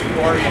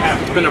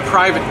 It's been a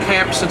private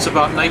camp since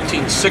about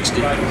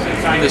 1960,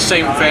 in the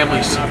same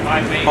family's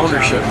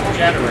ownership.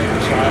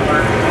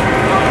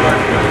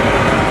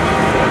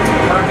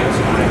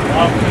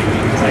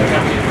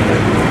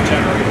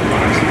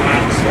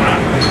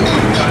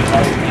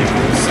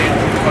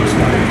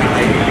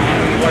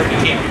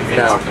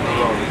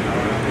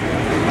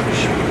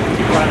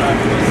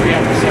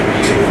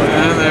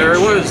 And there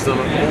was the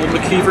old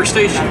McKeever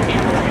station.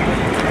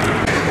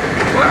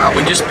 Well,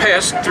 we just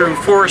passed through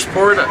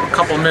Forestport a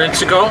couple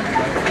minutes ago.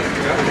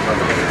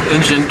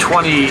 Engine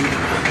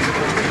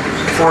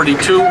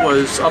 2042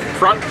 was up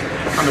front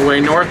on the way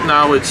north.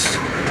 Now it's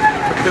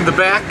in the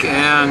back,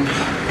 and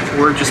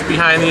we're just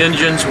behind the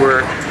engines.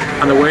 We're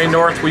on the way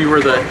north. We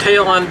were the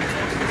tail end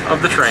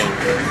of the train.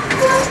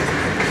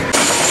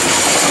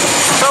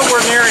 So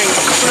we're nearing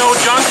Snow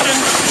Junction.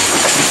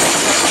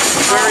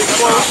 Very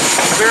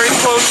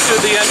close to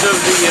the end of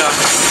the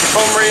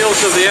home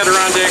rails of the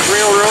Adirondack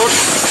Railroad.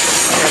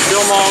 And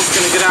Bill Maul's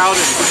going to get out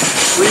and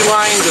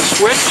reline the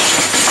switch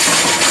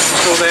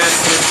so that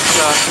it's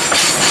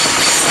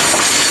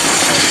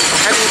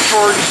heading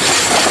towards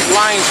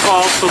Lions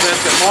Falls, so that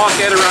the Mohawk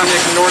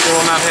Adirondack Northern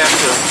will not have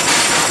to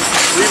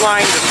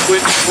reline the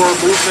switch for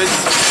movement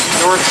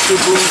north to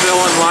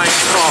Boonville and Lions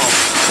Falls.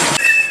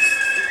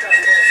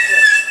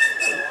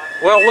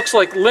 Well, it looks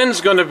like Lynn's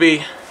going to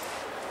be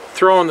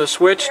throwing the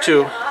switch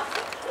to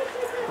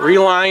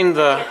reline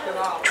the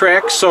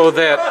tracks so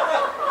that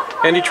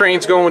any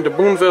trains going to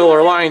Boonville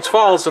or Lions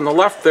Falls on the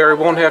left there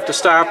won't have to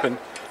stop and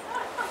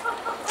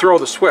throw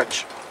the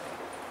switch.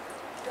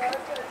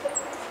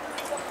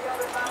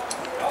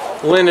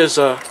 Lynn is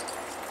a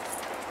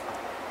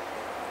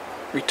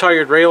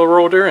retired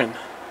railroader and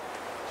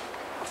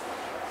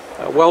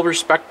a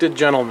well-respected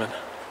gentleman.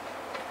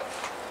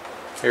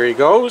 Here he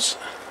goes,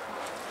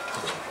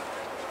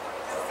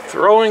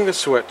 throwing the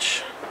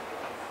switch.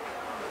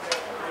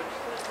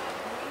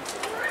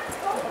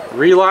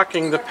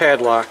 Relocking the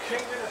padlock.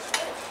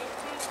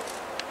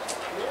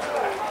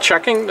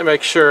 Checking to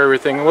make sure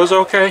everything was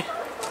okay.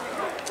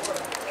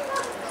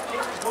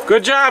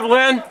 Good job,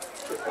 Lynn.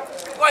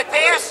 What,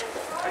 pass?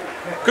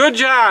 Good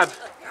job.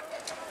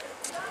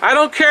 I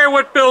don't care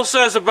what Bill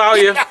says about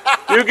you.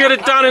 You get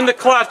it done in the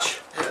clutch.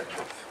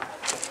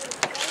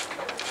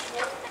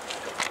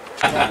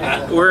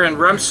 We're in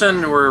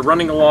Remsen. We're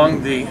running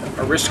along the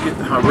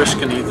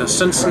the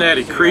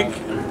Cincinnati Creek.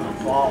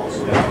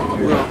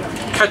 We'll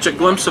catch a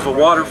glimpse of a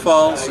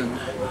waterfalls in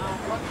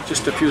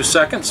just a few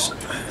seconds.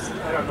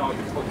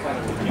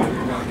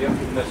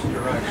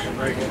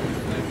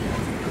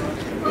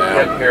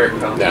 Here it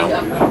comes.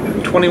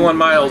 Down. 21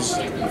 miles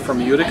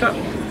from Utica.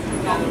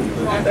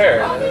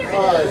 There.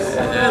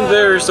 And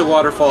there's the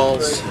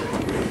waterfalls.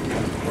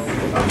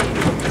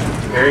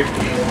 Very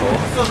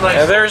peaceful.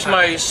 And there's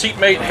my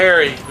seatmate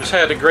Harry, who's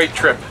had a great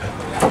trip.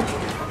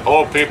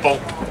 Hello,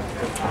 people.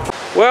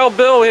 Well,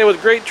 Bill, we had a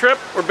great trip.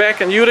 We're back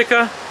in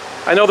Utica.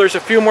 I know there's a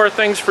few more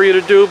things for you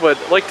to do, but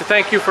I'd like to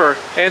thank you for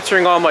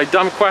answering all my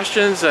dumb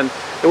questions, and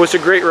it was a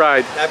great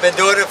ride. I've been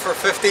doing it for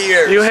 50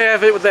 years. You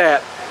have it with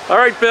that. All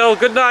right, Bill,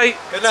 good night.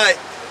 Good night.